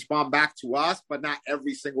respond back to us, but not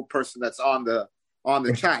every single person that's on the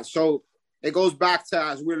chat. So it goes back to,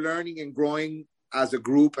 as we're learning and growing as a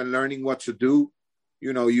group and learning what to do,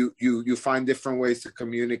 you find different ways to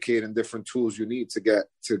communicate and different tools you need to get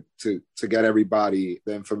everybody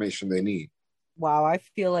the information they need. Wow, I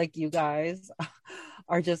feel like you guys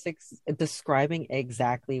are just describing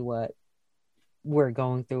exactly what we're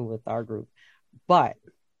going through with our group. But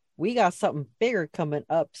we got something bigger coming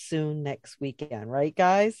up soon next weekend, right,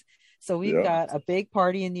 guys? So we've got a big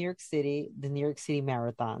party in New York City, the New York City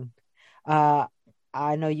Marathon. I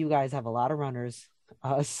know you guys have a lot of runners,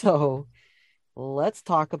 so let's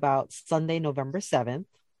talk about Sunday, November 7th.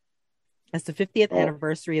 It's the 50th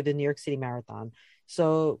anniversary of the New York City Marathon.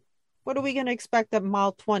 So what are we going to expect at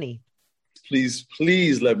mile 20? Please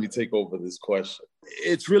let me take over this question.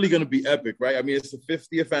 It's really going to be epic, right? I mean, it's the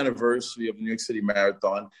 50th anniversary of the New York City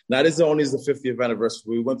Marathon. Not as only is the 50th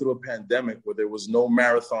anniversary, we went through a pandemic where there was no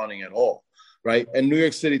marathoning at all, right? And New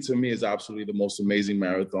York City, to me, is absolutely the most amazing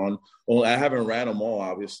marathon. Well, I haven't ran them all,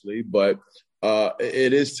 obviously, but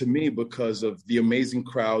it is to me because of the amazing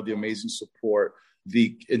crowd, the amazing support,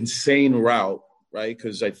 the insane route, right?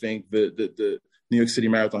 Because I think the New York City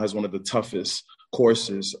Marathon has one of the toughest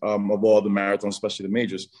courses of all the marathons, especially the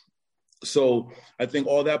majors. So I think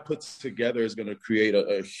all that put together is going to create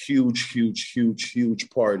a huge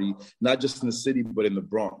party, not just in the city, but in the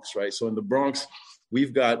Bronx, right? So in the Bronx,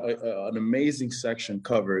 we've got an amazing section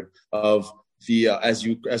covered of the as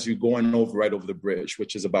you're going right over the bridge,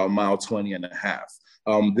 which is about mile 20 and a half.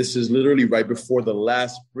 This is literally right before the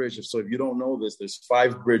last bridge. So if you don't know this, there's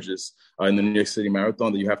 5 bridges in the New York City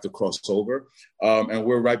Marathon that you have to cross over. And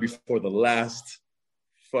we're right before the last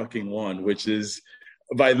fucking one, which is,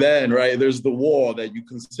 by then, right, there's the wall that you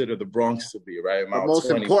consider the Bronx to be, right? The most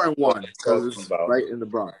important one, because it's right in the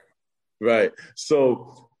Bronx. Right.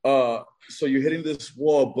 So you're hitting this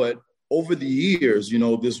wall, but over the years,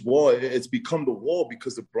 this wall, it's become the wall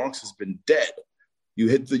because the Bronx has been dead.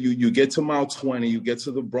 You get to mile 20, you get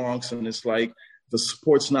to the Bronx, and it's like the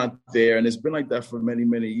support's not there. And it's been like that for many,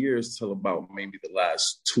 many years till about maybe the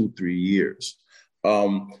last 2-3 years.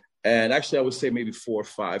 And actually, I would say maybe 4 or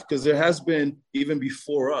 5, because there has been, even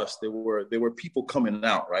before us, there were people coming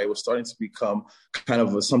out, right? It was starting to become kind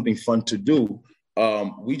of something fun to do.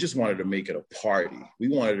 We just wanted to make it a party. We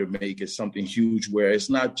wanted to make it something huge where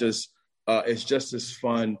it's not just, it's just as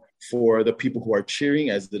fun for the people who are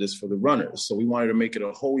cheering as it is for the runners. So we wanted to make it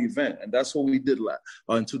a whole event. And that's what we did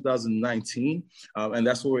in 2019. And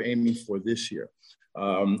that's what we're aiming for this year.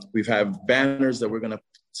 We've had banners that we're going to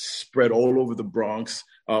spread all over the Bronx,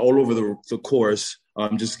 all over the course,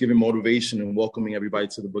 just giving motivation and welcoming everybody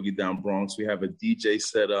to the Boogie Down Bronx. We have a DJ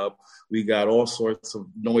set up. We got all sorts of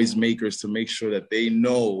noise makers to make sure that they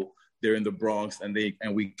know they're in the Bronx, and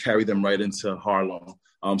we carry them right into Harlem,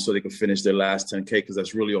 so they can finish their last 10K, because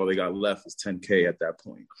that's really all they got left is 10K at that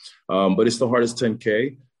point. But it's the hardest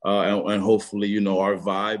 10K, and hopefully, our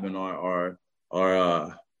vibe and our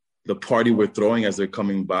the party we're throwing as they're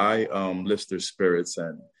coming by lifts their spirits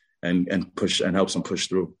and push and helps them push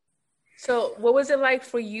through. So what was it like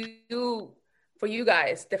for you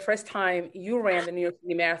guys the first time you ran the New York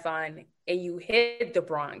City Marathon and you hit the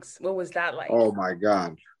Bronx? What was that like? Oh my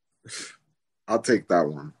God. I'll take that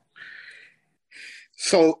one.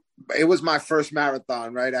 So it was my first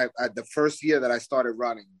marathon, right? The first year that I started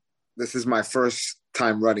running, this is my first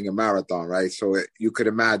time running a marathon, right? So you could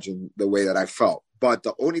imagine the way that I felt. But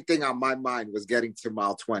the only thing on my mind was getting to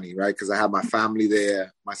mile 20, right? Because I had my family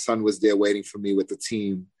there. My son was there waiting for me with the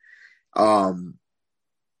team. And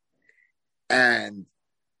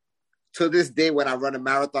to this day, when I run a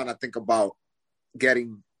marathon, I think about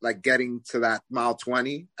getting to that mile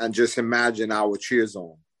 20 and just imagine our cheer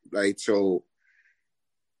zone, right? So,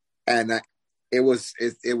 and it was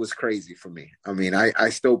crazy for me. I mean, I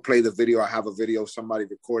still play the video. I have a video. Somebody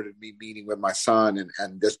recorded me meeting with my son,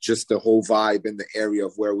 and that's just the whole vibe in the area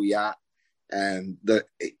of where we at. And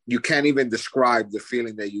you can't even describe the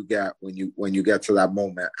feeling that you get when you get to that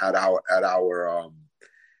moment at our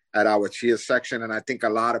cheer section. And I think a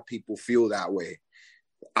lot of people feel that way.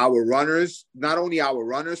 Our runners, not only our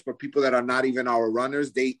runners, but people that are not even our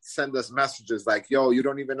runners, they send us messages like, yo, you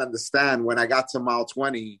don't even understand. When I got to mile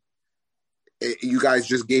 20, you guys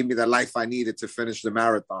just gave me the life I needed to finish the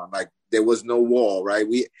marathon. Like, there was no wall, right?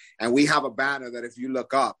 We have a banner that if you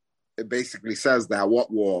look up, it basically says that.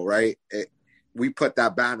 What wall, right? We put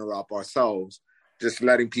that banner up ourselves, just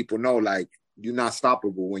letting people know, like, you're not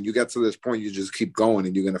stoppable. When you get to this point, you just keep going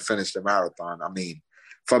and you're going to finish the marathon. I mean,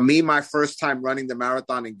 for me, my first time running the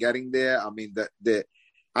marathon and getting there, I mean,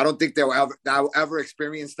 I don't think I'll ever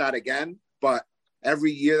experience that again. But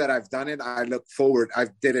every year that I've done it, I look forward. I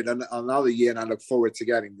did it another year, and I look forward to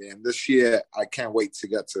getting there. And this year, I can't wait to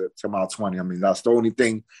get to mile 20. I mean, that's the only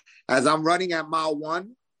thing. As I'm running at mile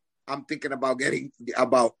 1, I'm thinking about getting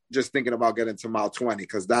to mile 20,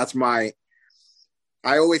 because that's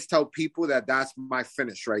I always tell people that's my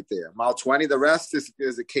finish right there. Mile 20, the rest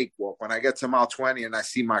is a cakewalk. When I get to mile 20 and I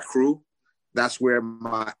see my crew, that's where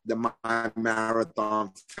my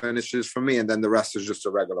marathon finishes for me. And then the rest is just a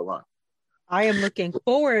regular run. I am looking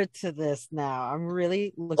forward to this now. I'm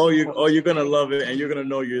really looking forward. You're going to love it. And you're going to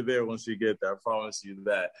know you're there once you get there. I promise you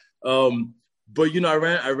that. But,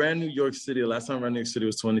 I ran New York City. The last time I ran New York City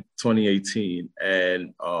was 2018.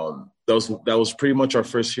 And that was pretty much our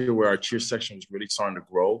first year where our cheer section was really starting to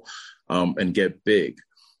grow and get big.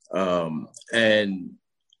 And,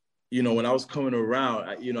 when I was coming around,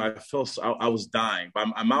 I felt I was dying. By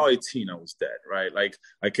mile 18, I was dead, right? Like,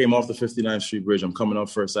 I came off the 59th Street Bridge. I'm coming up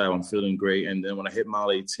First Ave. I'm feeling great. And then when I hit mile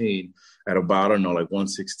 18 at about,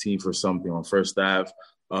 116 for something on First Ave,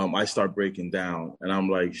 I start breaking down, and I'm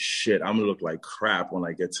like, shit, I'm gonna look like crap when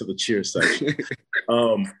I get to the cheer section.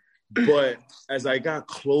 But as I got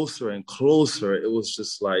closer and closer, it was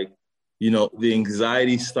just like, the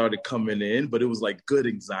anxiety started coming in, but it was like good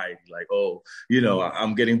anxiety, like,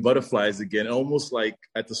 I'm getting butterflies again, almost like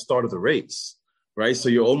at the start of the race, right? So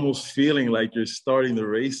you're almost feeling like you're starting the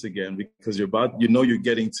race again, because you're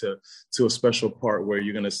getting to a special part where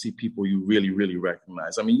you're going to see people you really, really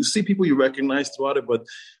recognize. I mean, you see people you recognize throughout it, but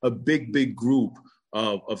a big, big group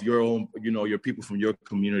of your own, your people from your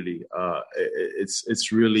community.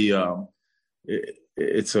 It's really,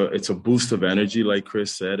 it's a boost of energy, like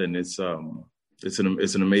Chris said, and it's an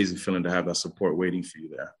amazing feeling to have that support waiting for you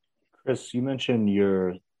there. Chris, you mentioned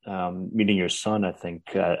your meeting your son, I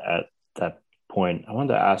think, at that point. I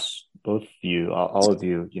wanted to ask both of you, all of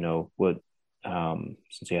you, what,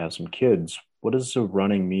 since you have some kids, what does the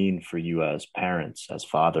running mean for you as parents, as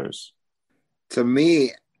fathers? To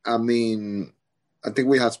me, I mean, I think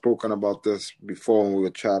we had spoken about this before when we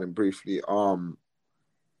were chatting briefly.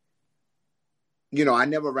 you know, I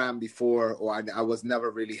never ran before, or I was never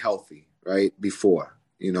really healthy, right? Before,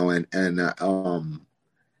 you know,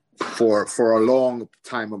 for a long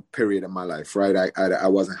time period in my life, right? I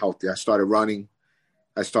wasn't healthy. I started running.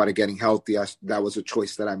 I started getting healthy. That was a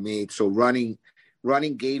choice that I made. So running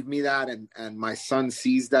gave me that, and my son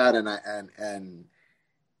sees that, and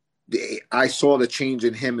I saw the change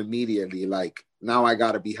in him immediately. Like, now I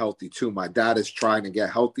got to be healthy too. My dad is trying to get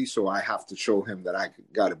healthy, so I have to show him that I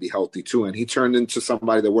got to be healthy too. And he turned into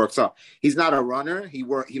somebody that works out. He's not a runner. He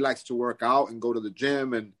likes to work out and go to the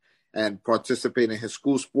gym and participate in his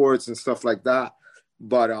school sports and stuff like that.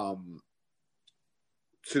 But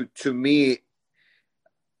to me,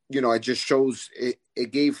 you know, it just shows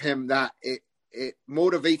it gave him that it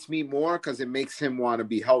motivates me more because it makes him want to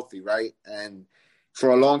be healthy, right? And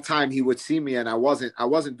for a long time, he would see me, and I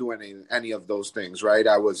wasn't doing any of those things, right?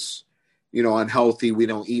 I was, you know, unhealthy. We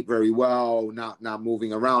don't eat very well, not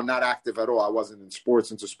moving around, not active at all. I wasn't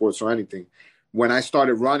into sports or anything. When I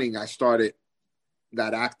started running, I started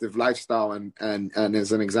that active lifestyle, and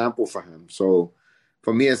as an example for him. So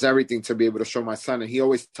for me, it's everything to be able to show my son. And he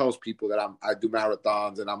always tells people that I do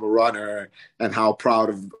marathons and I'm a runner, and how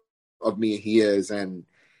proud of me he is. And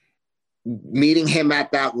meeting him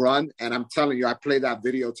at that run, and I'm telling you, I play that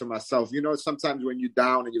video to myself. You know, sometimes when you're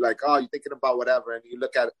down and you're like, oh, you're thinking about whatever, and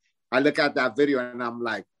I look at that video and I'm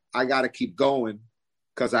like, I got to keep going,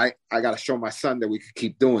 because I got to show my son that we could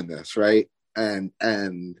keep doing this, right? And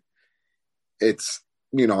it's,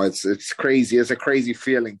 you know, it's crazy. It's a crazy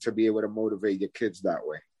feeling to be able to motivate your kids that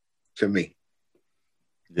way, to me.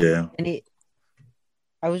 Yeah. And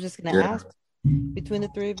I was just going to ask, between the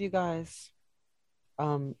three of you guys,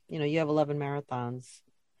 you know, you have 11 marathons.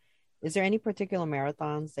 Is there any particular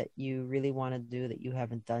marathons that you really want to do that you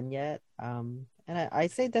haven't done yet? And I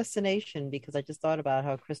say destination because I just thought about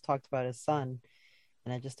how Chris talked about his son,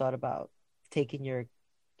 and I just thought about taking your,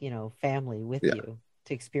 you know, family with you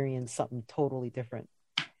to experience something totally different.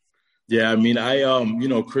 Yeah, I mean, you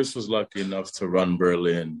know, Chris was lucky enough to run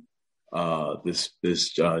Berlin this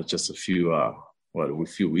just a few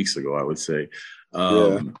weeks ago, I would say.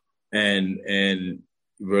 And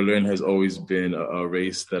Berlin has always been a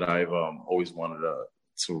race that I've always wanted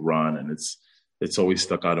to run, and it's always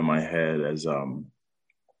stuck out in my head as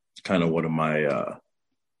kind of one of my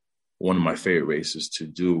favorite races to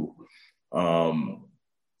do.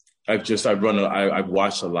 I've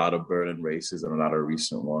watched a lot of Berlin races and a lot of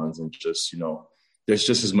recent ones, and just, you know, there's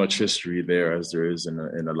just as much history there as there is in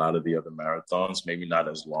a lot of the other marathons, maybe not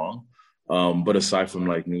as long. But aside from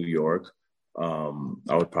like New York, I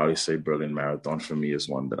would probably say Berlin Marathon for me is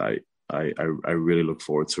one that I really look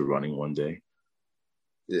forward to running one day.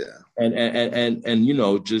 Yeah. And you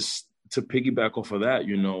know, just to piggyback off of that,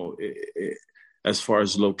 you know, as far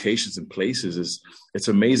as locations and places, it's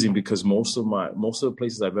amazing, because most of the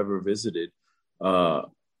places I've ever visited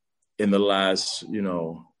in the last, you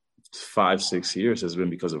know, 5-6 years has been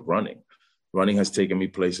because of running. Running has taken me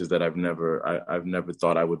places that I've never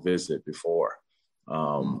thought I would visit before,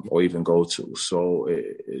 or even go to. So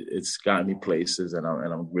it's gotten me places, and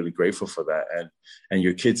I'm really grateful for that. And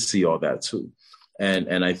your kids see all that too.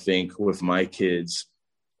 And I think with my kids,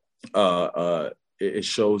 it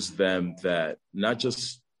shows them that not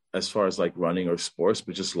just as far as like running or sports,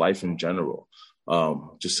 but just life in general.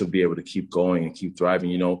 Just to be able to keep going and keep thriving.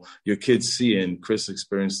 You know, your kids see, and Chris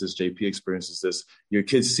experienced this, JP experiences this, your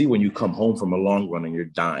kids see when you come home from a long run and you're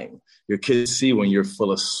dying. Your kids see when you're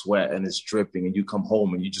full of sweat and it's dripping and you come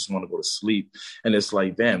home and you just want to go to sleep. And it's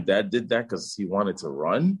like, damn, Dad did that because he wanted to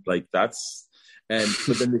run. Like but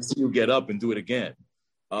then they see you get up and do it again.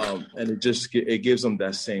 And it gives them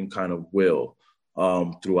that same kind of will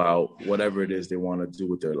throughout whatever it is they want to do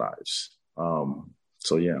with their lives.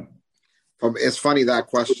 So, yeah. It's funny, that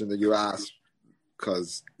question that you asked,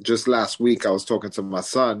 because just last week I was talking to my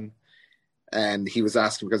son, and he was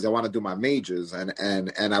asking because I want to do my majors, and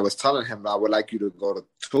I was telling him I would like you to go to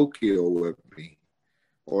Tokyo with me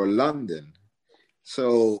or London.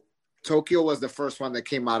 So Tokyo was the first one that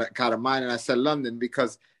came out of mind, and I said London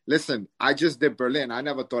because, listen, I just did Berlin. I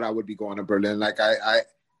never thought I would be going to Berlin. Like I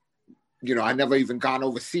never even gone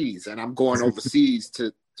overseas, and I'm going overseas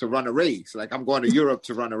to run a race. Like, I'm going to Europe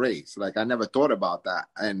to run a race. Like, I never thought about that.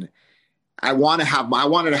 And I wanted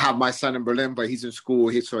to have my son in Berlin, but he's in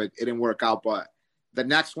school, so it didn't work out. But the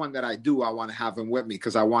next one that I do, I want to have him with me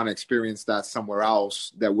because I want to experience that somewhere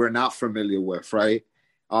else that we're not familiar with, right?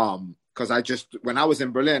 Because when I was in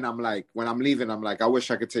Berlin, I'm like, when I'm leaving, I'm like, I wish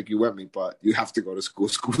I could take you with me, but you have to go to school.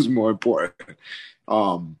 School's more important.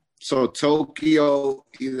 So Tokyo,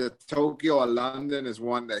 either Tokyo or London is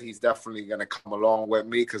one that he's definitely going to come along with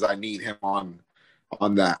me because I need him on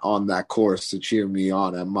on that course to cheer me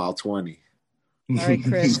on at mile 20. All right,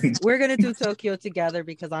 Chris, we're going to do Tokyo together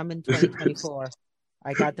because I'm in 2024.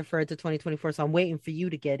 I got deferred to 2024, so I'm waiting for you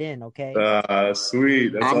to get in. Okay.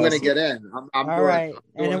 Sweet. That's I'm awesome. gonna get in. I'm all doing, right, doing,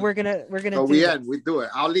 and then we're gonna. So we do it.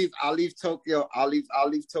 I'll leave Tokyo. I'll leave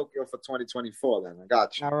Tokyo for 2024. Then I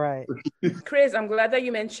got you. All right. Chris, I'm glad that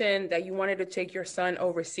you mentioned that you wanted to take your son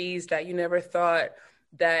overseas. That you never thought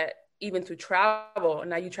that even to travel.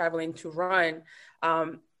 Now you're traveling to run.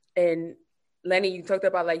 And Lenny, you talked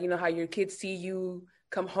about like, you know, how your kids see you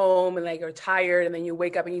come home and like you're tired and then you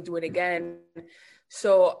wake up and you do it again.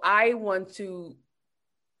 So I'm wondering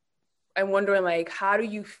like, how do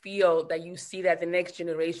you feel that you see that the next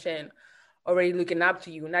generation already looking up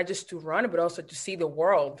to you, not just to run, but also to see the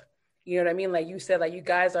world? You know what I mean? Like you said, like you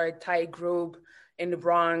guys are a tight group in the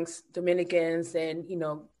Bronx, Dominicans, and, you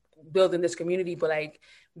know, building this community, but like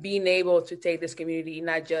being able to take this community,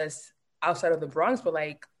 not just outside of the Bronx, but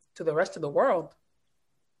like to the rest of the world.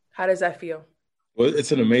 How does that feel? Well,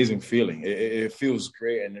 it's an amazing feeling. It feels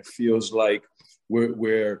great. And it feels like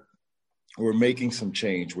we're making some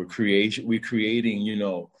change. We're creating, you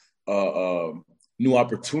know, new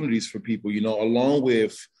opportunities for people. You know, along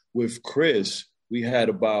with Chris, we had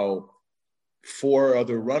about 4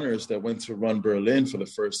 other runners that went to run Berlin for the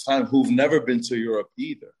first time who've never been to Europe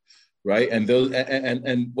either, right? And those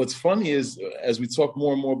and what's funny is, as we talk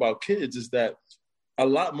more and more about kids, is that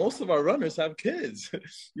most of our runners have kids.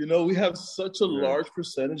 You know, we have such a large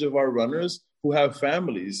percentage of our runners who have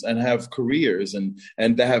families and have careers and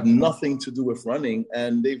that have nothing to do with running,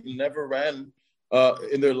 and they've never ran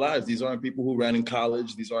in their lives. These aren't people who ran in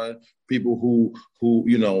college. These aren't people who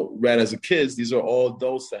you know, ran as a kids. These are all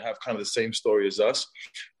adults that have kind of the same story as us.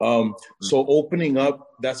 So opening up,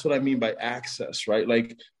 that's what I mean by access, right?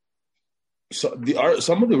 Like, so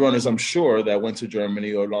some of the runners, I'm sure, that went to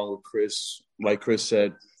Germany or along with Chris, like Chris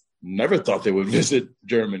said, never thought they would visit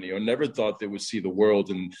Germany or never thought they would see the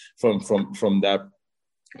world, and from that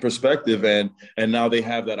perspective, and now they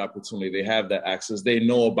have that opportunity. They have that access. They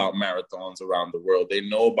know about marathons around the world. They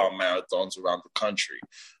know about marathons around the country.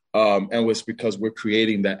 And it's because we're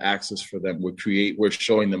creating that access for them. We're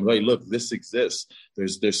showing them, hey, look, this exists.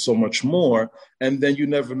 There's so much more. And then you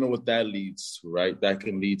never know what that leads to, right? That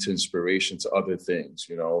can lead to inspiration to other things,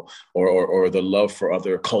 you know, or the love for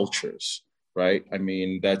other cultures, right? I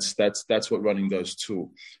mean, that's what running does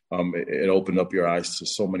too. It opened up your eyes to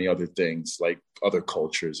so many other things, like other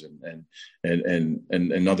cultures and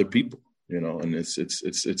other people, you know. And it's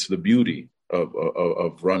the beauty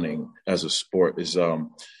of running as a sport is,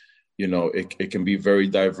 you know, it can be very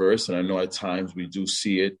diverse. And I know at times we do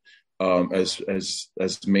see it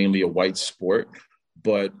as mainly a white sport,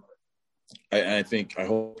 but I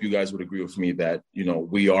hope you guys would agree with me that, you know,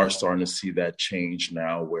 we are starting to see that change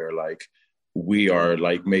now, where like we are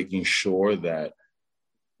like making sure that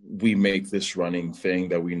we make this running thing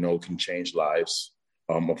that we know can change lives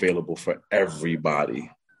available for everybody.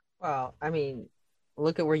 Well, I mean,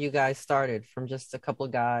 look at where you guys started, from just a couple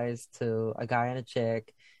of guys to a guy and a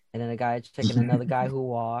chick, and then a guy, a chick, and another guy who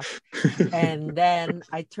walked. And then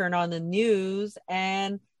I turn on the news,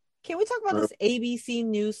 and can we talk about this ABC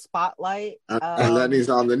News spotlight? And Lenny's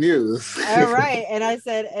on the news. All right. And I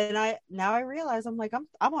said, now I realize I'm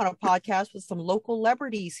on a podcast with some local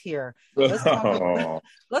celebrities here. Let's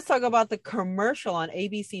talk about the commercial on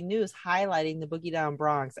ABC News highlighting the Boogie Down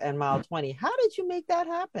Bronx and Mile 20. How did you make that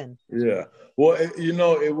happen? Yeah. Well, you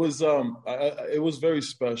know, it was very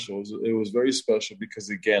special. It was very special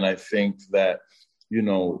because, again, I think that, you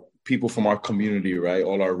know, people from our community, right?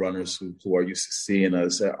 All our runners who are used to seeing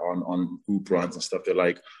us on group runs and stuff, they're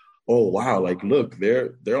like, oh, wow, like, look,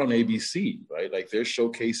 they're on ABC, right? Like, they're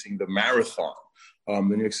showcasing the marathon, the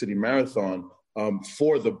New York City Marathon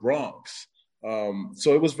for the Bronx.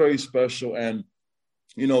 So it was very special. And,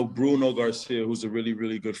 you know, Bruno Garcia, who's a really,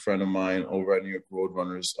 really good friend of mine over at New York Road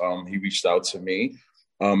Runners, he reached out to me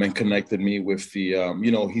and connected me with the,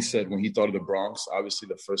 you know, he said when he thought of the Bronx, obviously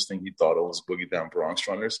the first thing he thought of was Boogie Down Bronx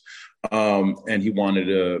Runners. And he wanted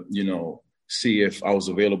to, you know, see if I was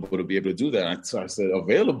available to be able to do that. So I said,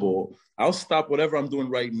 available? I'll stop whatever I'm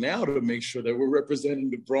doing right now to make sure that we're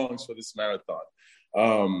representing the Bronx for this marathon.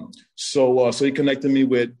 So he connected me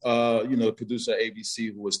with, you know, the producer at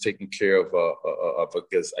ABC, who was taking care of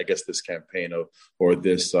I guess this campaign or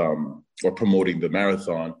promoting the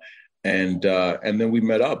marathon. And then we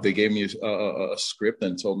met up. They gave me a script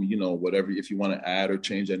and told me, you know, whatever, if you want to add or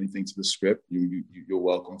change anything to the script, you're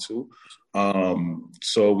welcome to.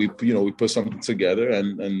 So we put something together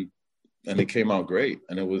and it came out great.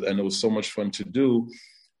 And it was so much fun to do.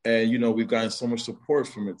 And, you know, we've gotten so much support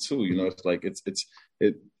from it too. You know, it's like,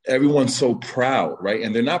 everyone's so proud, right?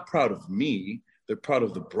 And they're not proud of me. They're proud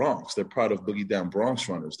of the Bronx. They're proud of Boogie Down Bronx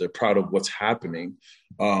runners. They're proud of what's happening.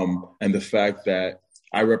 And the fact that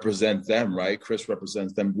I represent them, right? Chris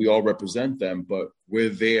represents them. We all represent them, but we're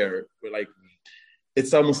there. We're like,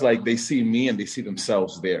 it's almost like they see me and they see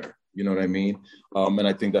themselves there. You know what I mean? And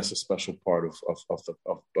I think that's a special part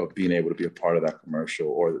of being able to be a part of that commercial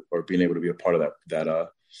or being able to be a part of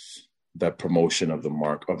that promotion of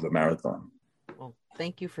the marathon. Well,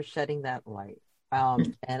 thank you for shedding that light.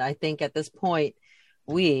 And I think at this point,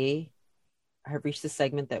 we have reached the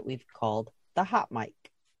segment that we've called the hot mic.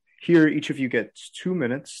 Here, each of you gets 2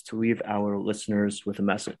 minutes to leave our listeners with a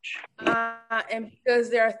message. And because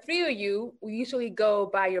there are 3 of you, we usually go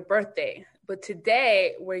by your birthday. But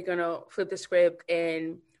today, we're going to flip the script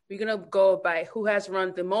and we're going to go by who has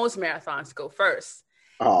run the most marathons go first.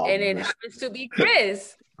 Oh, and it happens to be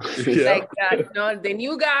Chris. Yeah. Like, the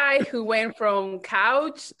new guy who went from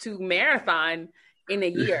couch to marathon in a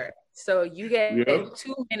year. So you get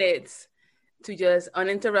 2 minutes to just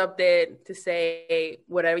uninterrupted to say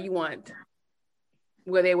whatever you want.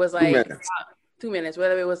 Whether it was like 2 minutes,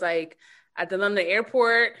 whether it was like at the London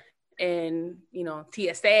airport and,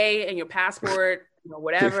 TSA and your passport,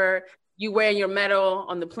 whatever, you wearing your medal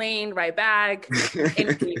on the plane, right back.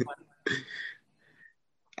 Anything you want.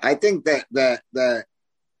 I think that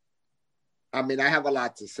I mean, I have a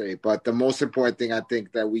lot to say, but the most important thing I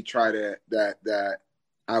think that we try to, that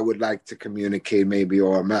I would like to communicate maybe,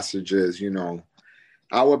 or messages,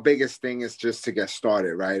 our biggest thing is just to get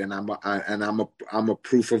started, right? And I'm a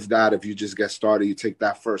proof of that. If you just get started, you take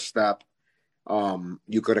that first step,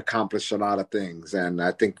 you could accomplish a lot of things. And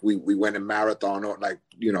I think we went in marathon, or like,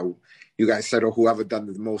 you guys said, or whoever done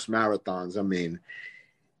the most marathons. I mean,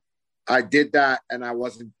 I did that, and I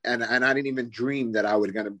wasn't, and I didn't even dream that I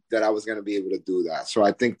was gonna be able to do that. So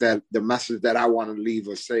I think that the message that I want to leave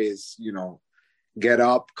or say is, get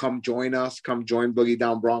up, come join us, come join Boogie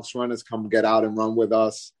Down Bronx Runners, come get out and run with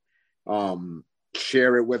us,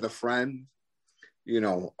 share it with a friend.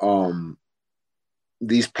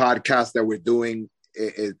 These podcasts that we're doing,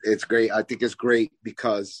 it's great. I think it's great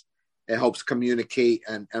because it helps communicate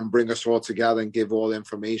and bring us all together and give all the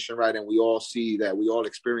information, right? And we all see that we all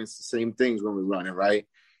experience the same things when we're running, right?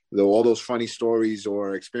 All those funny stories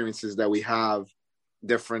or experiences that we have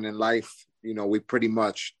different in life,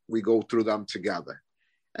 we go through them together.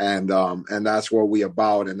 And that's what we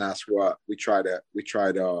about, and that's what we try to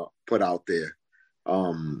put out there.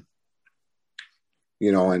 And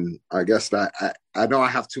I guess that I know I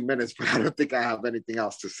have 2 minutes, but I don't think I have anything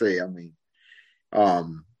else to say. I mean,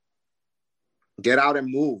 get out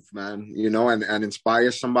and move, man, and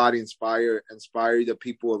inspire somebody, inspire the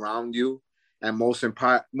people around you. And most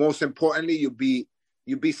importantly, you'd be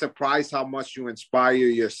surprised how much you inspire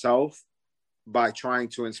yourself by trying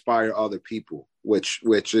to inspire other people, which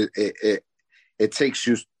it takes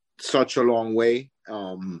you such a long way,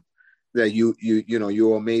 that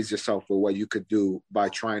you amaze yourself with what you could do by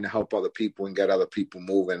trying to help other people and get other people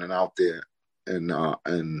moving and out there and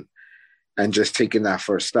just taking that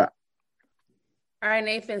first step. All right,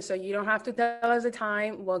 Nathan, so you don't have to tell us the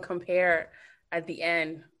time. We'll compare at the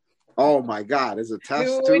end. Oh, my God. Is it a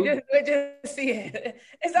test, too? We just see it.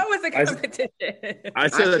 It's always a competition. I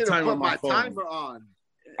set a time put on my phone. Timer on.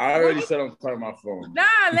 I already set on time on my phone. Nah,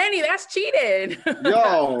 Lenny, that's cheating.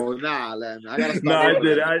 Yo, nah, Len. I gotta start. No,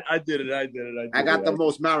 I did it. I got the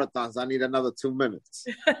most marathons. I need another 2 minutes.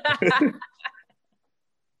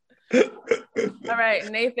 All right,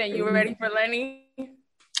 Nathan, you ready for Lenny?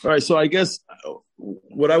 All right, so I guess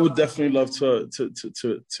what I would definitely love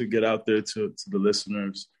to get out there to the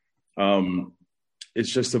listeners, it's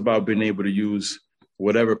just about being able to use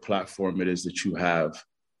whatever platform it is that you have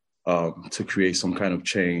to create some kind of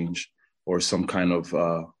change or some kind of,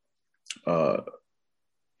 I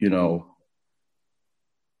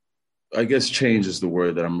guess change is the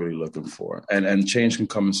word that I'm really looking for. And change can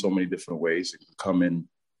come in so many different ways. It can come in,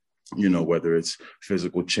 whether it's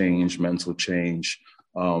physical change, mental change.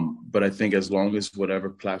 But I think as long as whatever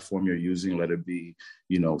platform you're using, let it be,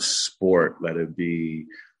 sport, let it be,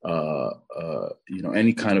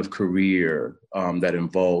 any kind of career that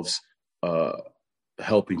involves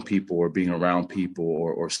helping people or being around people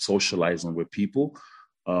or socializing with people,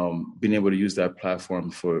 being able to use that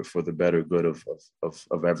platform for the better good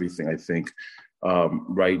of everything. I think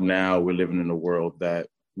right now we're living in a world that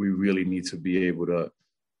we really need to be able to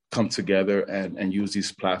come together and use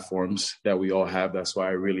these platforms that we all have. That's why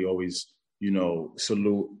I really always,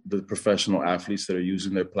 salute the professional athletes that are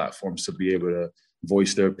using their platforms to be able to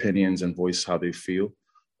voice their opinions and voice how they feel,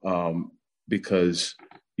 because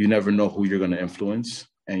you never know who you're going to influence.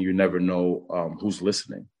 and you never know who's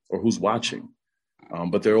listening or who's watching.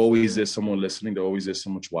 But there always is someone listening. There always is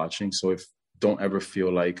someone watching. So don't ever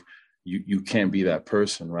feel like you can't be that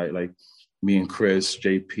person, right? Like me and Chris,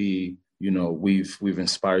 JP, we've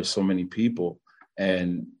inspired so many people,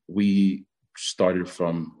 and we started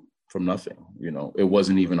from nothing. It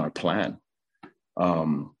wasn't even our plan.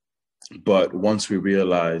 But once we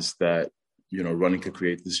realized that, running could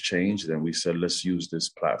create this change, then we said, let's use this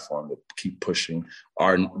platform to keep pushing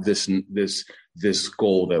this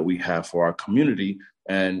goal that we have for our community.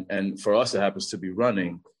 And for us, it happens to be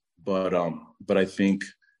running, but I think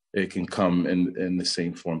it can come in the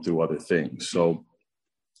same form through other things. So,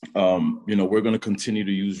 we're going to continue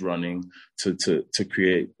to use running to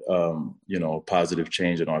create, positive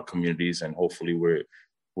change in our communities. And hopefully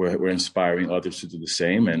we're inspiring others to do the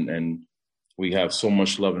same. And we have so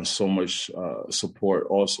much love and so much support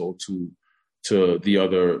also to the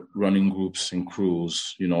other running groups and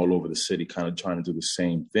crews, all over the city, kind of trying to do the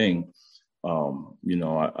same thing. I'm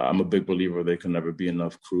a big believer there can never be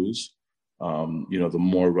enough crews. The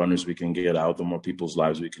more runners we can get out, the more people's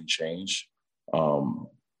lives we can change.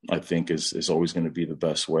 I think is always going to be the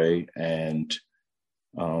best way. And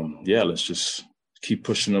let's just keep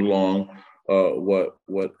pushing along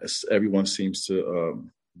what everyone seems to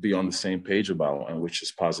be on the same page about, and which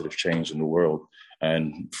is positive change in the world.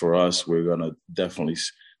 And for us, we're going to definitely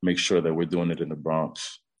make sure that we're doing it in the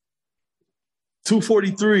Bronx.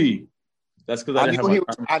 2:43. That's because I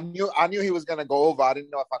knew he was going to go over. I didn't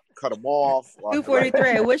know if I could cut him off.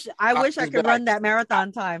 2:43. I wish I could run that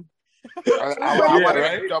marathon time. I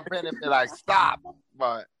wanted to jump in and be like, stop.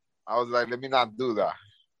 But I was like, let me not do that.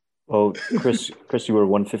 Oh, Chris, you were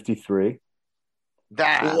 153.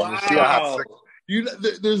 Damn. Wow.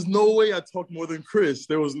 There's no way I talked more than Chris.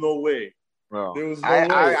 There was no way. No. There was no way.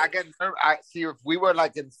 I get nervous. See, if we were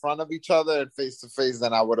like in front of each other and face to face,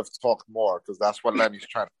 then I would have talked more, because that's what Lenny's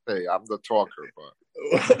trying to say. I'm the talker, but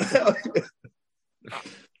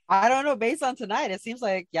I don't know. Based on tonight, it seems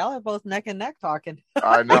like y'all are both neck and neck talking.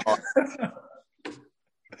 I know.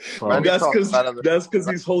 Well, that's because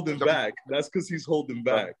he's holding back. That's because he's holding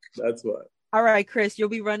back. That's why. All right, Chris, you'll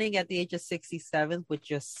be running at the age of 67 with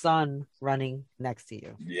your son running next to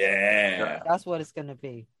you. Yeah. That's what it's going to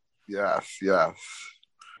be. Yes.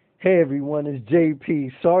 Hey everyone, it's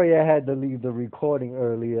JP. Sorry I had to leave the recording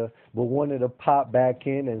earlier, but wanted to pop back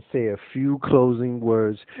in and say a few closing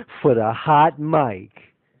words for the hot mic.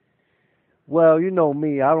 Well, you know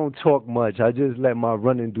me, I don't talk much. I just let my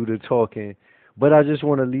running do the talking. But I just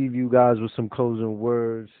want to leave you guys with some closing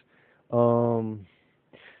words.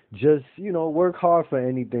 Just, work hard for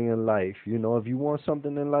anything in life. If you want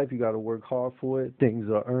something in life, you got to work hard for it. Things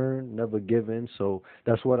are earned, never given. So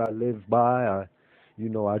that's what I live by. I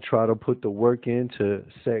try to put the work in to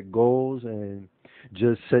set goals and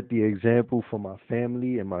just set the example for my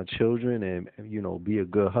family and my children, and, be a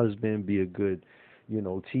good husband, be a good,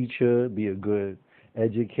 teacher, be a good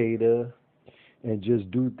educator, and just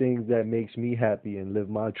do things that makes me happy and live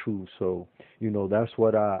my truth. So, that's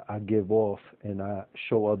what I give off, and I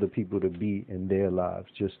show other people to be in their lives,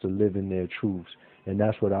 just to live in their truths. And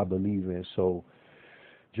that's what I believe in. So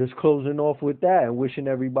just closing off with that and wishing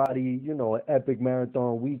everybody, an epic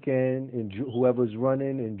marathon weekend. And whoever's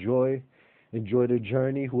running, enjoy the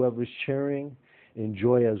journey. Whoever's cheering,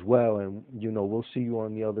 enjoy as well. And, we'll see you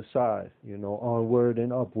on the other side, onward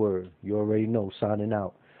and upward. You already know, signing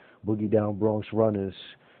out. Boogie Down Bronx Runners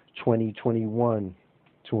 2021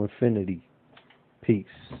 to infinity. Peace.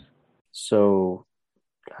 So,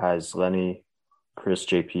 guys, Lenny, Chris,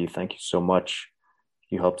 JP, thank you so much.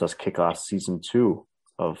 You helped us kick off season 2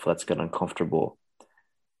 of Let's Get Uncomfortable.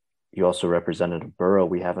 You also represented a borough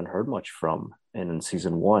we haven't heard much from in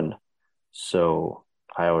season 1. So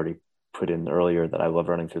I already put in earlier that I love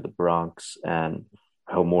running through the Bronx, and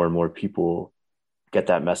I hope more and more people get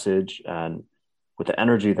that message. And with the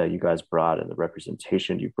energy that you guys brought and the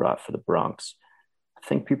representation you brought for the Bronx, I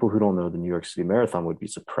think people who don't know the New York City Marathon would be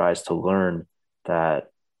surprised to learn that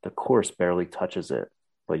the course barely touches it,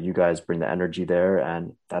 but you guys bring the energy there.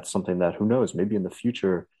 And that's something that, who knows, maybe in the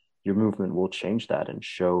future, your movement will change that and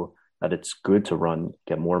show that it's good to run,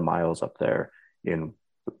 get more miles up there in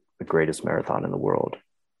the greatest marathon in the world.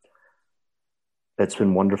 It's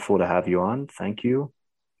been wonderful to have you on. Thank you.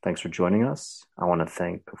 Thanks for joining us. I want to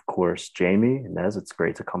thank, of course, Jamie and Nez. It's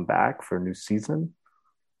great to come back for a new season.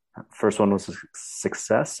 First one was a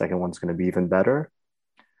success. Second one's going to be even better.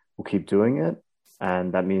 We'll keep doing it.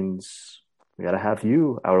 And that means we got to have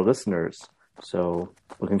you, our listeners. So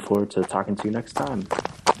looking forward to talking to you next time.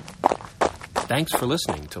 Thanks for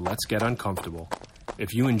listening to Let's Get Uncomfortable.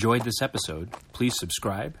 If you enjoyed this episode, please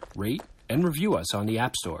subscribe, rate, and review us on the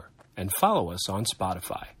App Store, and follow us on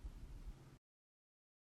Spotify.